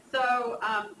 So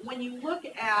when you look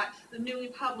at the newly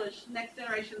published Next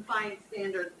Generation Science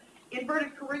Standards,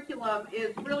 inverted curriculum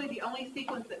is really the only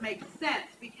sequence that makes sense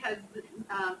because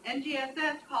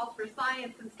NGSS calls for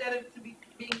science instead of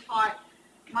being taught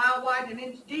mile wide and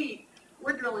inch deep.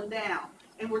 We're drilling down.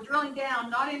 And we're drilling down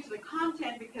not into the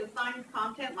content because science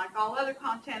content, like all other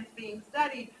contents being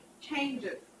studied,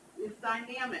 changes. It's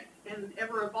dynamic and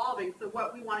ever evolving. So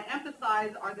what we want to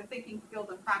emphasize are the thinking skills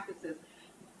and practices.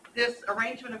 This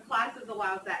arrangement of classes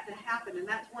allows that to happen, and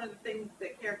that's one of the things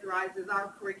that characterizes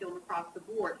our curriculum across the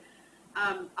board.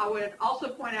 I would also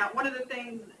point out one of the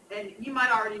things, and you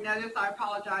might already know this, I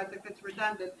apologize if it's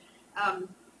redundant.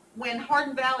 When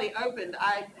Hardin Valley opened,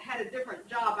 I had a different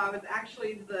job. I was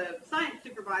actually the science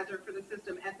supervisor for the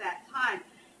system at that time.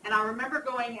 And I remember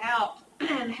going out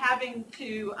and having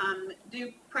to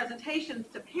do presentations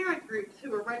to parent groups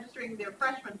who were registering their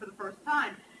freshmen for the first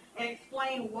time and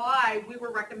explain why we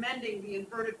were recommending the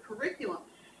inverted curriculum.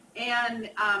 And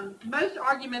most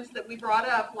arguments that we brought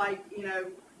up, like,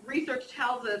 research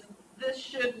tells us this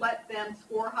should let them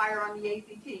score higher on the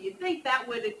ACT. You'd think that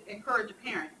would encourage a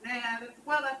parent.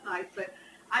 Well, that's nice, but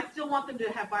I still want them to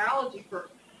have biology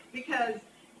first. Because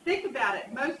think about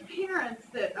it, most parents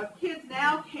of kids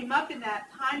now came up in that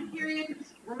time period.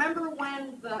 Remember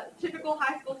when the typical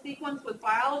high school sequence was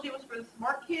biology was for the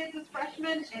smart kids as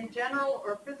freshmen, and general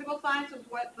or physical science was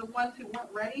what the ones who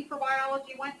weren't ready for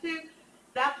biology went to?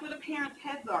 That's where the parents'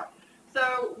 heads are.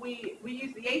 So we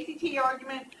use the ACT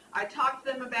argument. I talk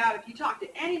to them about, if you talk to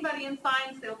anybody in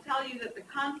science, they'll tell you that the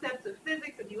concepts of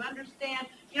physics, if you understand,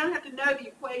 you don't have to know the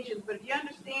equations, but if you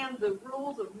understand the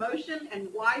rules of motion and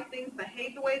why things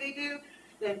behave the way they do,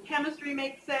 then chemistry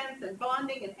makes sense, and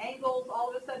bonding and angles all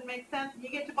of a sudden make sense. And you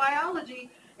get to biology,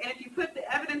 and if you put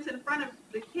the evidence in front of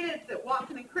the kids that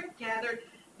Watson and Crick gathered,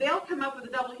 they'll come up with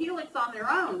a double helix on their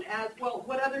own as, well,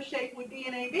 what other shape would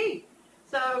DNA be?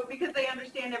 So, because they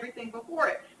understand everything before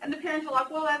it. And the parents are like,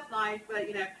 well, that's nice, but,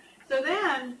 you know. So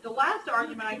then, the last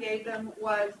argument I gave them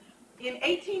was, in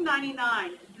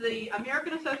 1899, the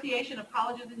American Association of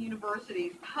Colleges and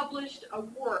Universities published a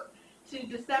work to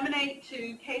disseminate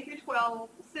to K-12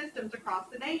 systems across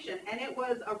the nation, and it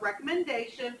was a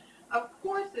recommendation of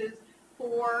courses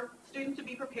for students to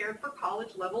be prepared for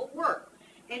college-level work.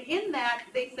 And in that,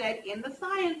 they said in the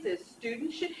sciences,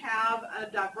 students should have a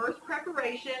diverse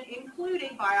preparation,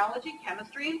 including biology,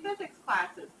 chemistry, and physics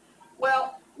classes.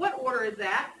 Well, what order is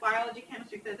that? Biology,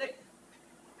 chemistry, physics?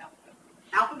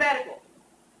 Alphabetical.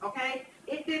 Okay?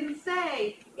 It didn't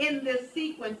say in this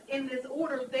sequence, in this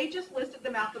order. They just listed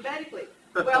them alphabetically.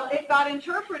 Well, it got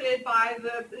interpreted by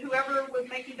whoever was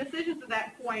making decisions at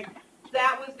that point.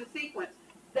 That was the sequence.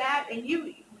 That, and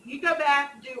you go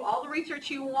back, do all the research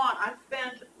you want. I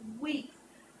spent weeks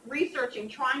researching,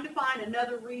 trying to find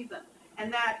another reason.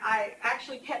 And that I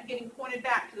actually kept getting pointed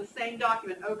back to the same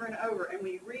document over and over. And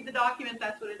when you read the document,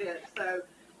 that's what it is. So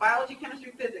biology,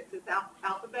 chemistry, physics, it's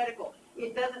alphabetical.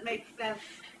 It doesn't make sense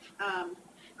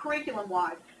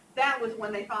curriculum-wise. That was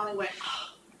when they finally went,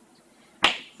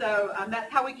 oh. So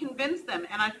that's how we convinced them.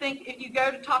 And I think if you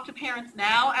go to talk to parents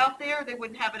now out there, they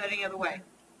wouldn't have it any other way.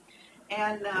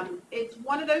 And it's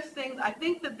one of those things, I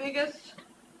think the biggest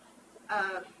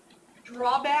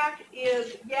drawback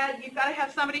is, yeah, you've got to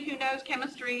have somebody who knows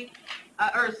chemistry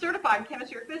or is certified in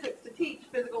chemistry or physics to teach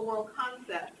physical world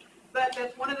concepts. But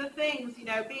that's one of the things, you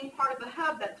know, being part of the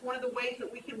hub, that's one of the ways that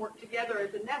we can work together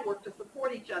as a network to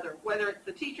support each other, whether it's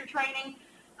the teacher training.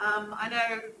 I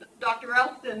know Dr.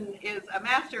 Elston is a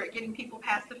master at getting people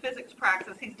past the physics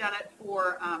praxis. He's done it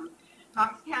for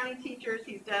Knox County teachers.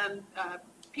 He's done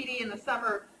PD in the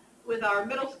summer with our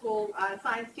middle school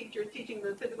science teachers teaching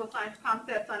the physical science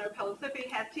concepts. I know Pellissippi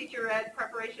has teacher ed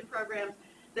preparation programs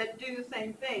that do the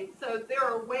same thing. So there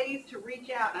are ways to reach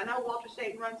out. I know Walter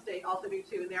State and Run State also do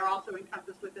too, and they're also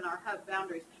encompassed within our hub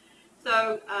boundaries.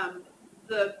 So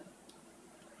the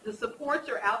supports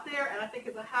are out there, and I think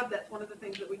as a hub, that's one of the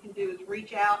things that we can do is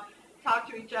reach out, talk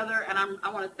to each other, and I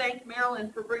want to thank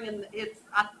Marilyn for bringing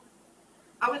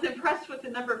I was impressed with the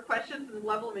number of questions and the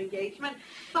level of engagement.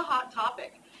 It's a hot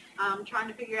topic, trying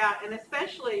to figure out, and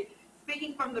especially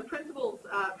speaking from the principal's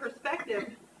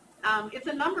perspective, it's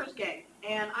a numbers game.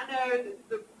 And I know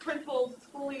the principals,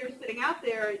 school leaders sitting out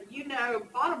there, you know,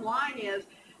 bottom line is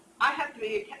I have to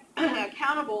be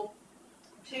accountable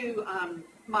to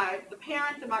the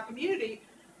parents and my community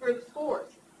for the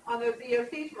scores on those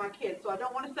EOCs for my kids. So I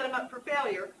don't want to set them up for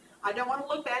failure. I don't want to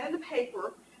look bad in the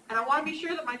paper. And I want to be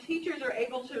sure that my teachers are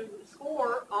able to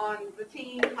score on the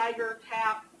TEAM, Tiger,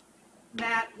 TAP,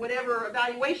 MAT, whatever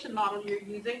evaluation model you're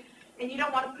using. And you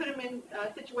don't want to put them in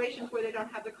situations where they don't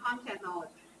have the content knowledge.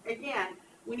 Again,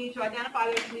 we need to identify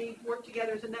those needs, work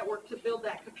together as a network to build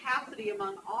that capacity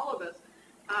among all of us.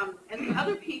 And the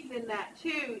other piece in that,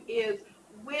 too, is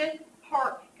with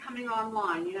Park coming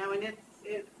online, you know, and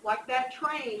it's like that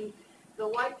train, the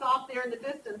light's off there in the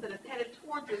distance, and it's headed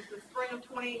towards us. The spring of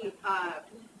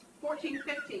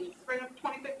 2014-15, spring of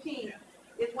 2015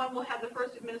 is when we'll have the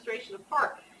first administration of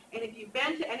Park. And if you've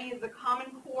been to any of the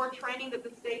Common Core training that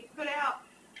the state put out,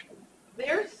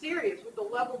 they're serious with the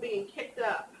level being kicked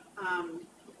up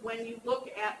when you look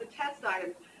at the test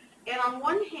items. And on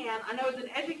one hand, I know as an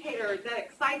educator that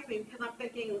excites me because I'm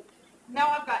thinking, now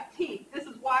I've got teeth. This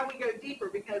is why we go deeper,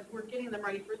 because we're getting them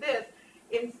ready for this,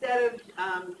 instead of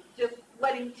just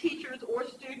letting teachers or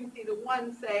students, either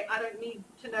one, say, I don't need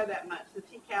to know that much. The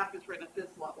TCAP is written at this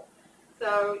level.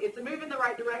 So it's a move in the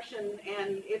right direction,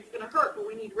 and it's going to hurt, but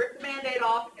we need to rip the Band-Aid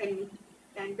off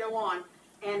and go on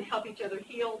and help each other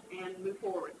heal and move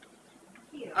forward.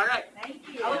 Thank you. All right. Thank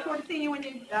you. I look forward to seeing you when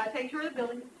you take tour of the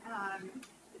building.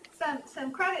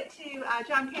 Some credit to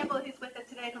John Campbell, who's with us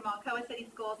today from Alcoa City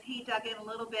Schools. He dug in a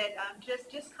little bit,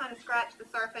 just kind of scratched the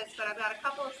surface, but I've got a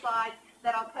couple of slides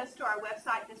that I'll post to our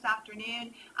website this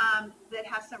afternoon that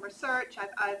has some research.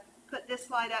 I've put this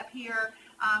slide up here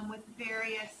with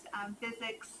various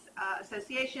physics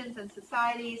associations and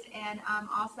societies, and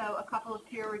also a couple of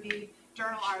peer-reviewed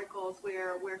journal articles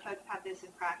where folks have this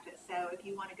in practice. So if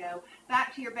you want to go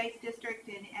back to your base district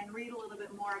and read a little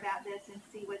bit more about this and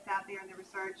see what's out there in the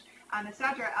research. As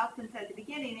Dr. Elston said at the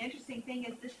beginning, the interesting thing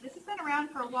is this has been around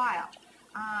for a while.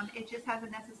 It just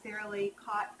hasn't necessarily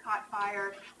caught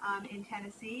fire in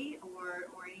Tennessee or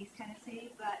in East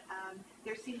Tennessee, but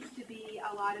there seems to be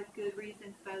a lot of good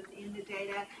reasons both in the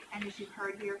data and, as you've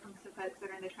heard here, from some folks that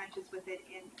are in the trenches with it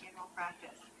in real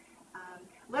practice.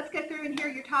 Let's get through and hear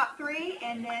your top three,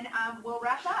 and then we'll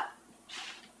wrap up.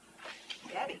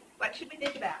 Debbie, what should we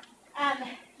think about?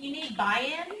 You need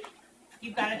buy-in.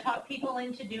 You've got to talk people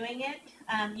into doing it.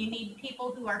 You need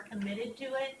people who are committed to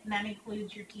it, and that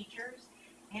includes your teachers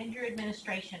and your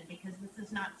administration, because this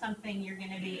is not something you're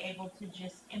going to be able to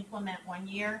just implement one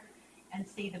year and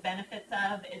see the benefits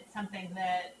of. It's something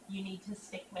that you need to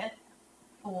stick with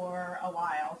for a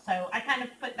while. So I kind of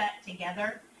put that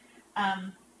together.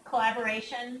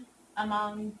 Collaboration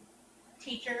among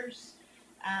teachers,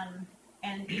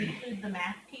 and include the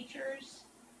math teachers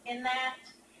in that,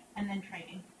 and then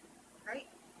training. Great.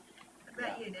 What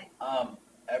about you, Nick?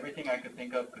 Everything I could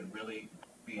think of could really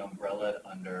be umbrellaed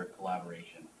under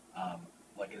collaboration.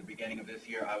 Like at the beginning of this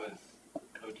year, I was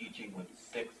co-teaching with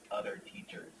 6 other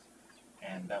teachers,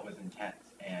 and that was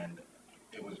intense, and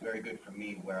it was very good for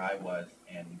me where I was,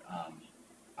 and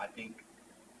I think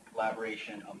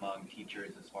collaboration among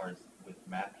teachers as far as with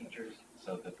math teachers,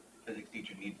 so the physics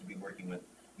teacher needs to be working with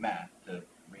math to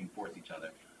reinforce each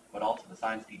other, but also the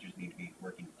science teachers need to be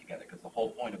working together, because the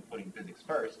whole point of putting physics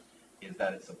first is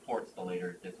that it supports the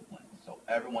later disciplines. So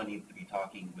everyone needs to be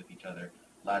talking with each other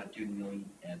latitudinally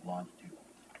and longitudinally.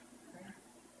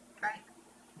 Right.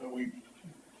 Well,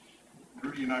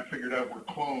 Rudy and I figured out we're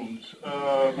clones.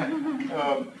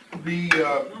 The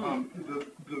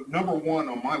number one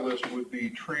on my list would be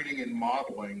training and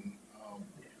modeling.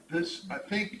 I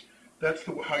think that's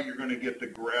how you're going to get the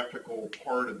graphical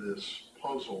part of this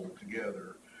puzzle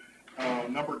together.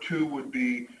 Number 2 would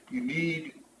be you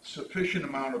need sufficient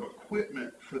amount of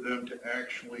equipment for them to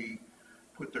actually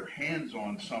put their hands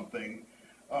on something.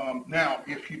 Now,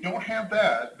 if you don't have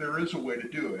that, there is a way to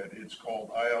do it. It's called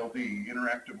ILD,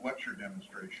 Interactive Lecture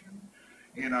Demonstration.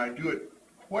 And I do it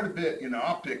quite a bit in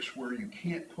optics where you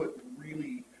can't put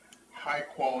really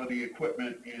high-quality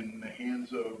equipment in the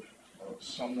hands of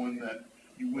someone that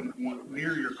you wouldn't want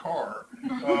near your car.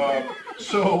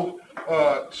 So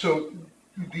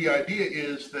the idea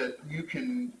is that you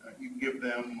can give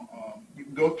them, you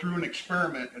can go through an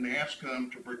experiment and ask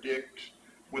them to predict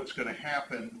what's going to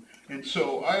happen. And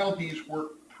so ILDs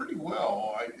work pretty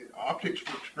well. Optics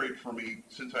works great for me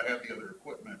since I have the other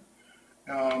equipment.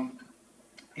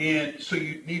 And so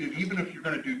you need it, even if you're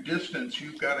going to do distance,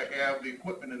 you've got to have the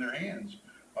equipment in their hands.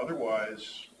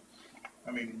 Otherwise,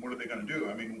 I mean, what are they going to do?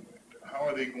 I mean, how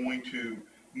are they going to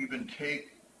even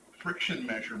take friction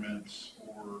measurements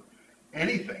or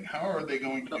anything? How are they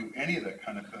going to do any of that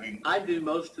kind of thing? I do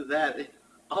most of that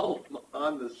all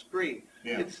on the screen.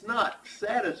 Yeah. It's not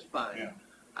satisfying. Yeah.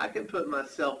 I can put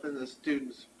myself in the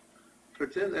students'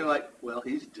 pretend they're like, well,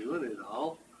 he's doing it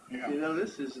all. Yeah. You know,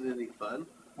 this isn't any fun.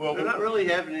 Well, they're not really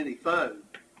having any fun.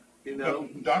 You know,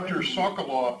 Dr.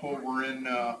 Sokoloff over in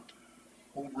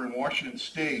Washington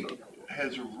State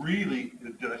has a really,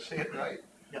 did I say it right?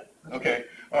 Yeah. Okay.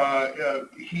 I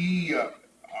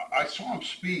saw him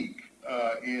speak,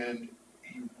 and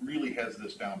he really has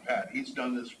this down pat. He's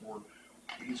done this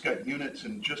he's got units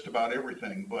in just about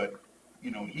everything, but, you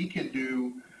know, he can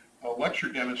do a lecture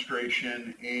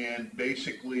demonstration, and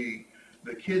basically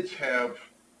the kids have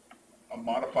a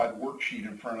modified worksheet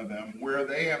in front of them where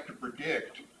they have to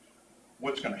predict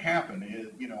what's going to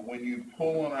happen. You know, when you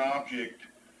pull an object,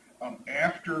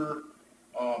 after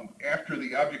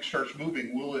the object starts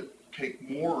moving, will it take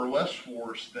more or less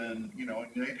force than, you know,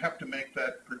 and they'd have to make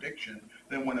that prediction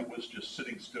than when it was just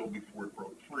sitting still before it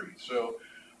broke free. So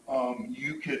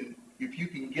if you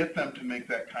can get them to make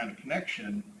that kind of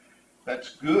connection,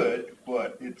 that's good,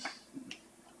 but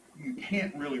you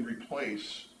can't really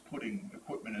replace putting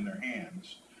equipment in their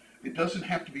hands. It doesn't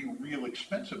have to be real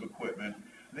expensive equipment.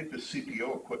 I think the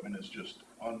CPO equipment is just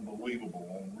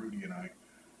unbelievable. Rudy and I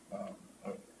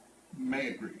may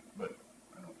agree, but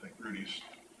I don't think Rudy's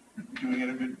doing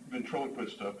any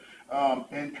ventriloquist stuff.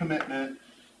 And commitment,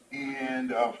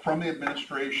 and from the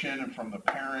administration and from the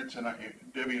parents, and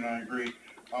Debbie and I agree.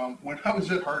 When I was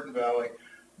at Hardin Valley,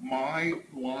 my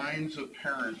lines of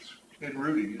parents and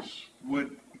Rudy's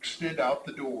would extend out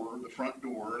the door, the front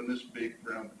door, in this big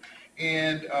round,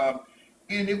 and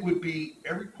it would be,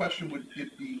 every question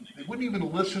they wouldn't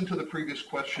even listen to the previous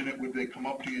question. They'd come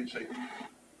up to you and say,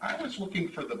 I was looking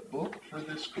for the book for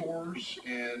this course,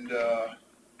 and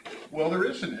well, there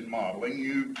isn't in modeling.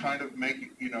 You kind of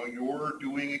make, you know, you're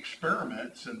doing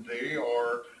experiments, and they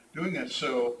are doing it.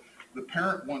 So the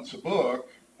parent wants a book,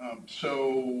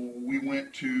 so we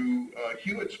went to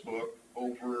Hewitt's book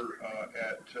over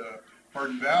at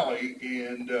Hardin Valley,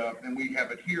 and we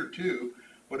have it here too,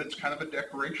 but it's kind of a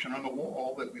decoration on the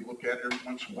wall that we look at every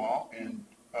once in a while, and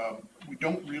we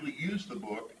don't really use the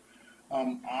book.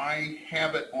 I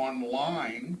have it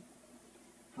online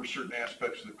for certain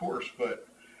aspects of the course, but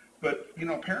you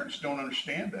know, parents don't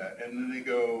understand that, and then they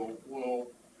go, well,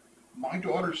 my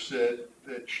daughter said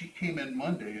that she came in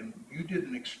Monday and you did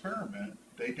an experiment,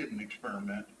 they did an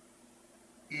experiment,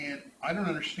 and I don't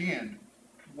understand.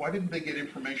 Why didn't they get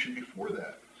information before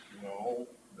that? Well,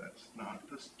 that's not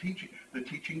the teaching. The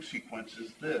teaching sequence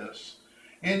is this.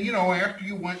 And, you know, after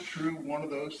you went through one of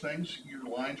those things, your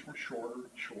lines were shorter,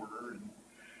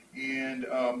 and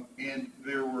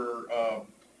there were,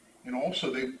 and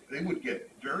also they would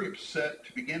get very upset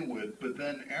to begin with, but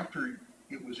then after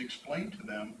it was explained to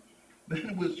them, then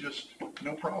it was just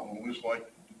no problem. It was like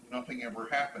nothing ever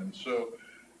happened. So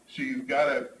you're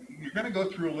going to go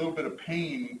through a little bit of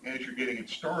pain as you're getting it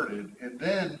started, and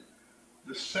then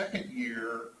the second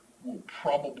year will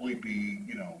probably be,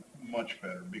 you know, much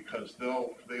better because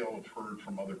they'll have heard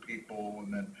from other people,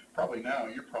 and then probably now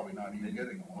you're probably not even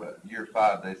getting one. Well, year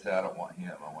 5, they say, I don't want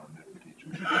him, I want a different teacher.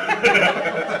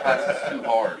 That's too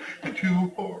hard.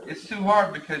 Too hard. It's too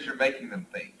hard because you're making them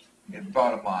think. And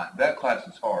bottom line, that class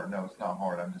is hard. No, it's not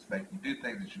hard. I'm just making you do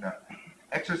things that you're not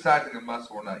exercising a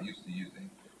muscle we're not used to using,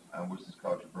 which is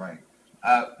called your brain.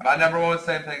 My number one,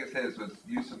 same thing as his, was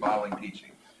use of modeling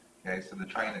teaching. Okay, so the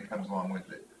training that comes along with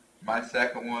it. My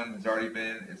second one has already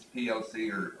been is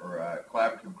PLC or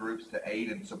collaborative groups to aid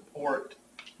and support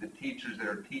the teachers that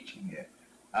are teaching it.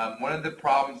 One of the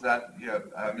problems that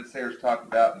Ms. Sayers talked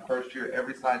about in the first year,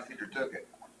 every science teacher took it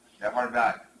at Hardin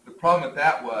Valley. The problem with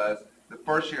that was the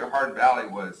first year at Hardin Valley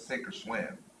was sink or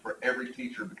swim for every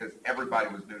teacher because everybody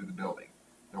was new to the building.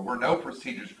 There were no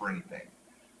procedures for anything.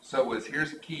 So it was,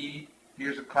 here's a key,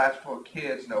 here's a class full of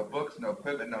kids, no books, no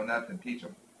equipment, no nothing, teach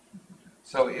them.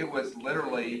 So it was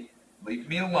literally, leave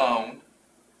me alone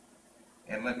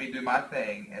and let me do my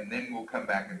thing, and then we'll come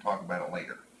back and talk about it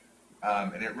later.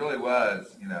 And it really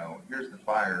was, you know, here's the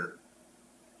fire,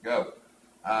 go.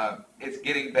 It's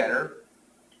getting better.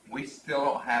 We still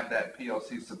don't have that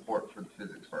PLC support for the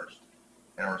physics first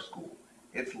at our school.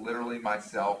 It's literally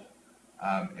myself,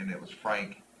 and it was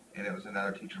Frank, and it was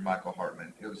another teacher, Michael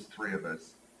Hartman. It was 3 of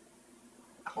us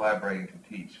collaborating to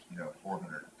teach,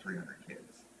 400, 300 kids.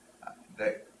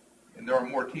 And there are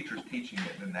more teachers teaching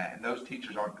it than that, and those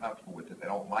teachers aren't comfortable with it. They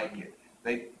don't like it.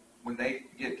 When they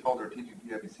get told they're teaching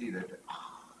PWC, they say,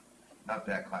 oh, not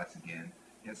that class again.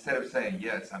 Instead of saying,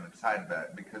 yes, I'm excited about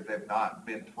it, because they've not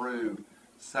been through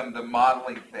some of the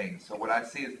modeling things. So what I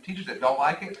see is the teachers that don't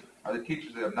like it are the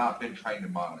teachers that have not been trained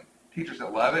in modeling. Teachers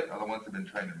that love it are the ones that have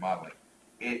been trained in modeling.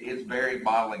 It is very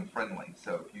modeling friendly.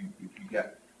 So if you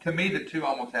get, to me, the two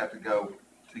almost have to go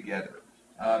together.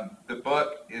 The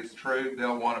book is true.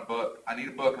 They'll want a book. I need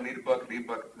a book. I need a book. I need a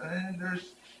book. And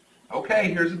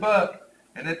okay, here's a book.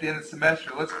 And at the end of the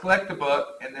semester, let's collect the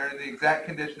book, and they're in the exact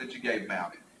condition that you gave them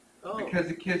out in. Oh. Because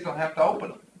the kids don't have to open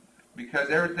them. Because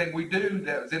everything we do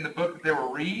that was in the book that they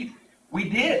were read, we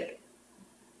did.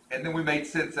 And then we made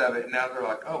sense of it, and now they're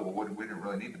like, oh, well, we didn't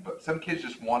really need the book. Some kids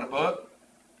just want a book.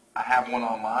 I have one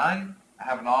online. I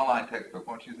have an online textbook.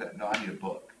 Why don't you use that? No, I need a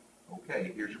book.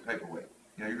 Okay, here's your paperweight.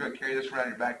 You're going to carry this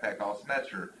around in your backpack all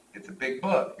semester. It's a big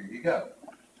book. Here you go.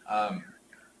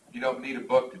 You don't need a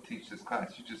book to teach this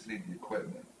class. You just need the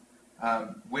equipment.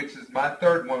 Which is my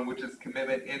third one, which is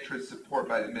commitment, interest, support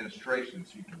by the administration,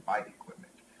 so you can buy the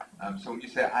equipment. So when you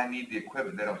say, I need the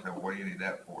equipment, they don't say, well, what do you need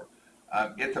that for?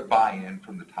 It's a buy-in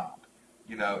from the top.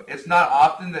 It's not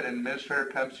often that an administrator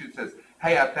comes to you and says,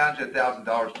 hey, I found you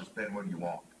 $1,000 to spend. What do you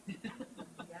want?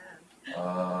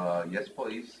 Yes,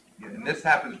 please. And this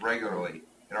happens regularly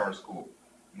at our school.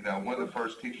 One of the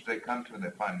first teachers they come to and they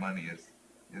find money is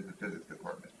the physics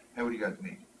department. Hey, what do you guys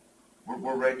need?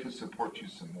 We're ready to support you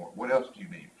some more. What else do you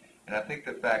need? And I think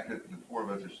the fact that the 4 of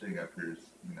us are sitting up here is,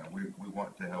 we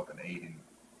want to help and aid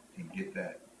and get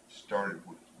that started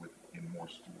in more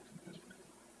schools and districts.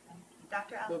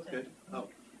 Dr. Alston. Okay. Oh,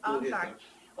 I'm sorry.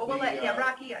 Well, we'll let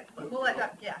Rocky. We'll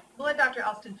let Dr.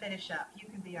 Alston finish up. You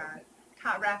can be our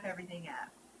wrap everything up.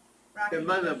 Rocky, and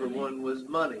my number one was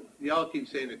money. Y'all keep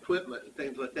saying equipment and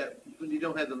things like that. When you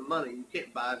don't have the money, you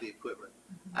can't buy the equipment.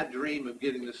 Mm-hmm. I dream of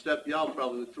getting the stuff y'all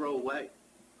probably would throw away.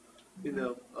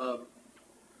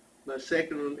 My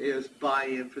second one is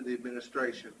buy-in for the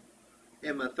administration.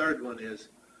 And my third one is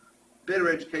better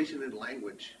education in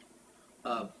language.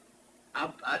 I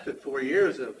took 4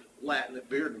 years of Latin at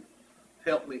Bearden.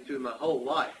 Helped me through my whole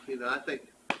life. I think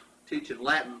teaching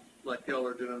Latin like y'all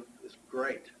are doing is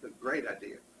great. A great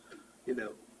idea.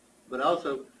 But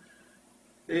also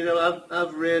You know,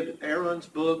 I've read Aaron's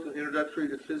book, Introductory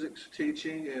to Physics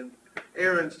Teaching, and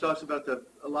Aaron's talks about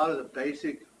a lot of the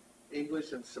basic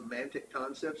English and semantic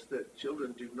concepts that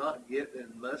children do not get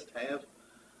and must have.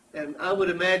 And I would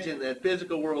imagine that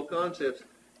Physical World Concepts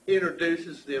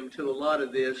introduces them to a lot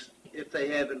of this if they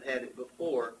haven't had it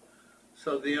before,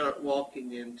 so they aren't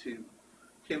walking into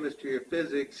chemistry or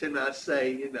physics and I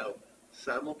say, you know,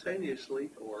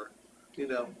 simultaneously or, you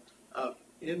know,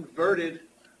 inverted,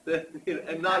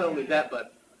 and not only that,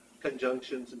 but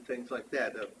conjunctions and things like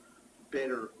that.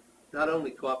 Better, not only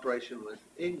cooperation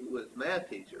with math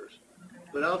teachers,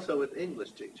 but also with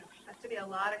English teachers. Has to be a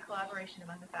lot of collaboration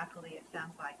among the faculty, it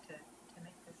sounds like, to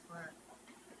make this work.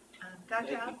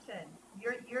 Dr. Austin,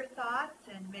 your thoughts,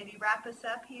 and maybe wrap us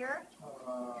up here?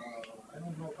 I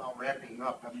don't know about wrapping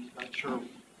up. I'm not sure.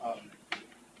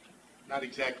 Not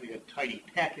exactly a tidy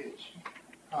package.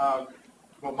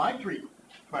 Well, my three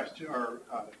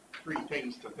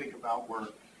things to think about were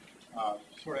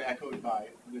sort of echoed by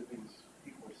the things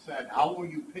people have said. How will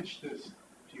you pitch this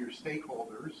to your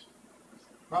stakeholders? It's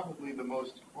probably the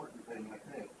most important thing,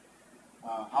 I think.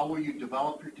 How will you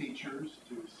develop your teachers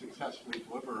to successfully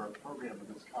deliver a program of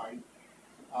this kind?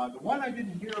 The one I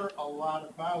didn't hear a lot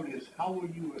about is how will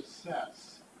you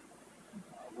assess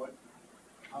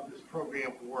how this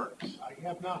program works. I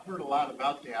have not heard a lot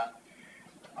about that.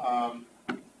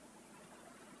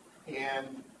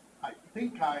 And I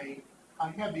think I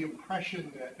have the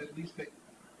impression that, at least at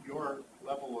your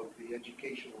level of the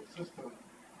educational system,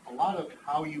 a lot of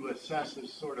how you assess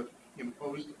is sort of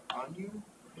imposed on you,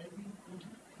 maybe?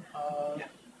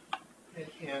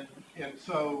 And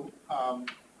so I'm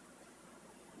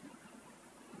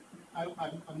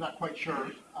not quite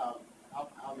sure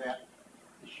how that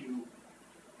issue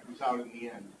comes out in the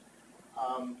end.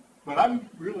 But I'm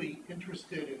really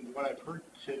interested in what I've heard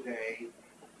today.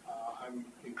 I'm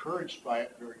encouraged by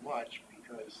it very much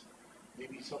because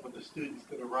maybe some of the students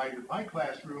that arrive in my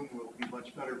classroom will be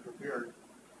much better prepared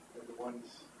than the ones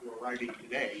who are arriving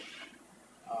today.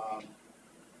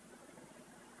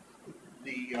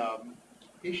 The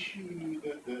issue,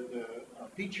 the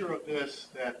feature of this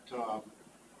that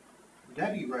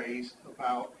Debbie raised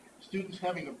about students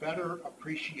having a better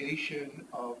appreciation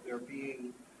of there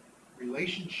being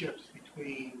relationships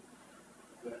between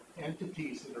the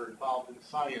entities that are involved in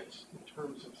science in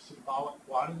terms of symbolic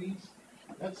quantities.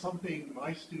 That's something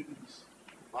my students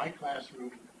in my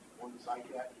classroom, ones I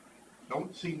get,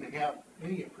 don't seem to have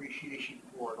any appreciation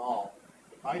for at all.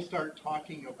 If I start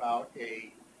talking about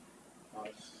a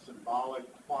symbolic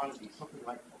quantity, something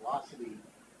like velocity,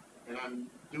 and I'm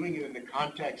doing it in the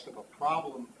context of a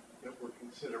problem that we're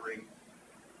considering,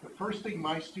 the first thing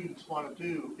my students want to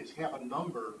do is have a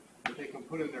number that they can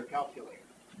put in their calculator.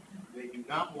 They do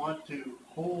not want to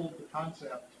hold the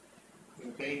concept in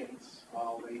abeyance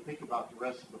while they think about the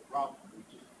rest of the problem.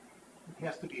 It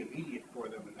has to be immediate for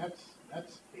them, and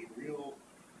that's a real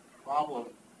problem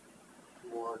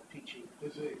for teaching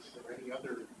physics or any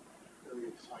other area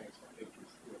of science. I think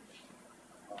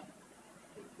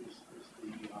is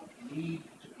the need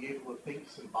to be able to think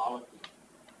symbolically.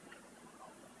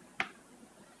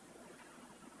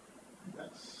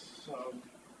 That's all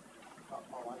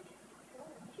I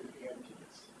can add to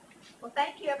this. Well,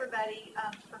 thank you, everybody,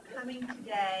 for coming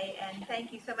today, and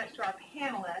thank you so much to our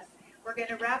panelists. We're going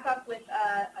to wrap up with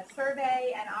a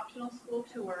survey and optional school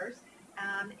tours,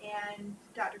 and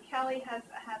Dr. Kelly has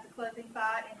a closing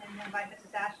thought, and then invite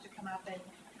Mrs. Ash to come up, and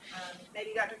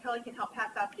maybe Dr. Kelly can help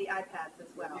pass out the iPads as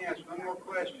well. Let me ask one more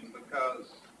question,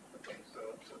 because, okay,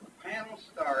 so the panel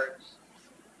starts,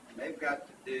 and they've got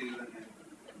to do, and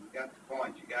you've got the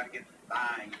points, you got to get the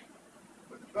buying.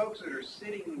 But the folks that are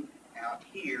sitting out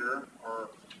here, or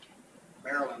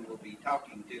Marilyn will be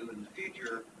talking to in the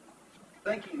future,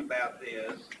 thinking about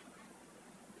this,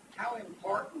 how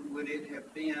important would it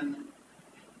have been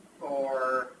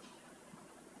for,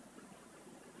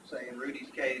 say in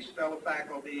Rudy's case, fellow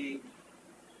faculty,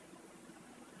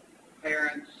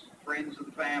 parents, friends of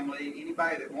the family,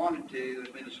 anybody that wanted to,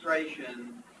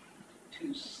 administration,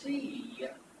 to see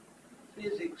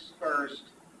Physics First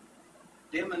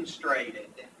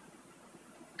demonstrated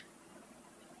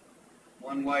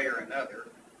one way or another?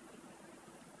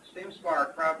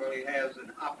 STEMspark probably has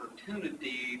an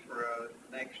opportunity for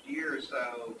next year or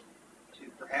so to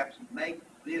perhaps make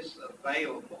this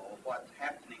available, what's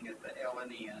happening at the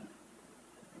LNN.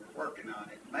 We're working on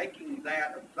it. Making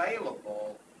that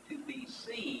available to be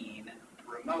seen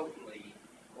remotely,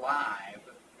 live,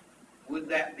 would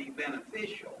that be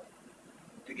beneficial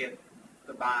to get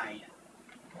the buy-in?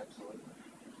 Absolutely.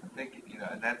 I think,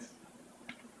 and that's,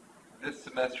 this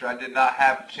semester I did not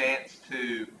have a chance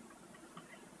to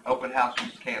open house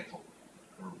was canceled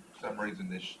for some reason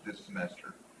this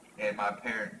semester, and my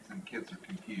parents and kids are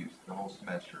confused the whole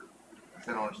semester.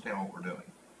 They don't understand what we're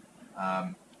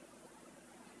doing.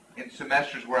 In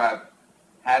semesters where I've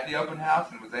had the open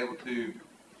house and was able to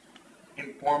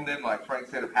inform them, like Frank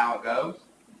said, of how it goes,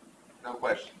 no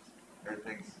questions.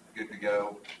 Everything's good to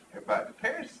go. But the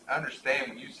parents understand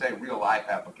when you say real life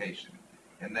application,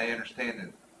 and they understand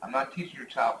that I'm not teaching your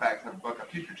child facts out of a book. I'm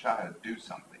teaching your child how to do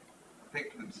something.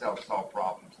 Think for themselves, solve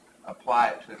problems, apply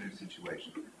it to a new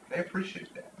situation. They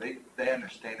appreciate that. They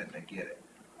understand it and they get it.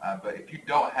 But if you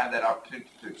don't have that opportunity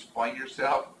to explain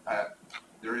yourself,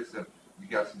 you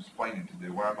got some explaining to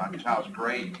do. One of my child's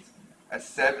grades at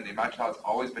 70, my child's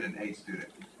always been an A student.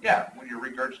 Yeah, when you're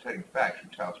regurgitating facts,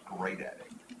 your child's great at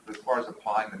it. But as far as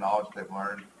applying the knowledge they've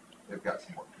learned, they've got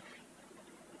some work.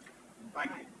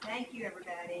 Thank you. Thank you,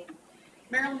 everybody.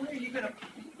 Marilyn, when are you going to,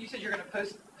 you said you're going to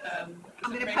post I'm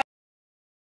going to